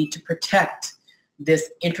of the need to protect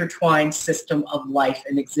this intertwined system of life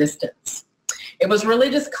and existence. It was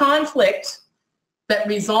religious conflict that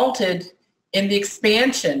resulted in the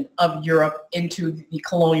expansion of Europe into the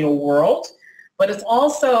colonial world, but it's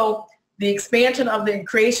also the expansion of the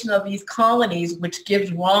creation of these colonies which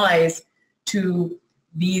gives rise to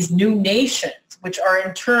these new nations, which are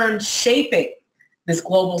in turn shaping this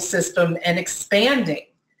global system and expanding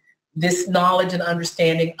this knowledge and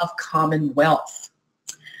understanding of commonwealth.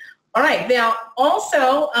 All right, now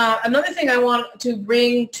also another thing I want to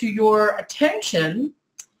bring to your attention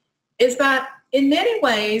is that in many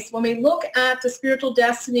ways, when we look at the spiritual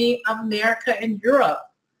destiny of America and Europe,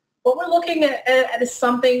 what we're looking at is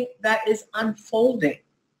something that is unfolding.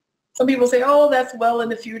 Some people say, oh, that's well in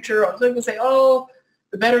the future. Or some people say, oh,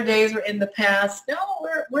 the better days are in the past. No,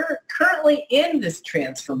 we're currently in this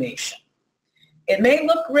transformation. It may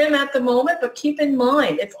look grim at the moment, but keep in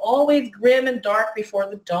mind, it's always grim and dark before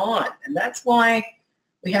the dawn. And that's why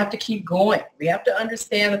we have to keep going. We have to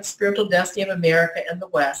understand that the spiritual destiny of America and the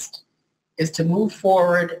West is to move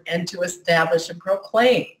forward and to establish and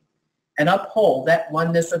proclaim and uphold that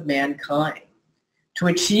oneness of mankind, to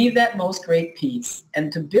achieve that most great peace,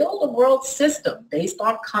 and to build a world system based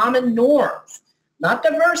on common norms, not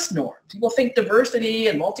diverse norms. People think diversity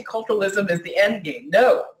and multiculturalism is the end game.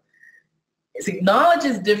 No. It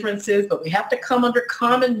acknowledges differences, but we have to come under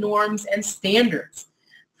common norms and standards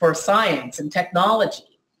for science and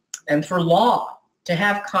technology and for law to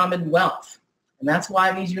have commonwealth. And that's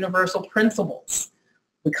why these universal principles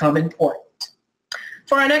become important.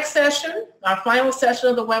 For our next session, our final session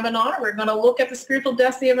of the webinar, we're going to look at the spiritual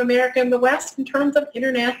destiny of America and the West in terms of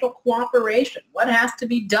international cooperation. What has to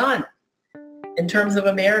be done in terms of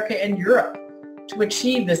America and Europe to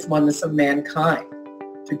achieve this oneness of mankind,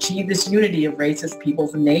 to achieve this unity of races,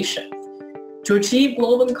 peoples, and nations, to achieve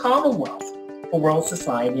global commonwealth for world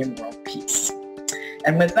society and world peace.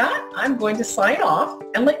 And with that, I'm going to sign off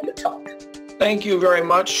and let you talk. Thank you very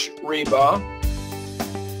much, Reba.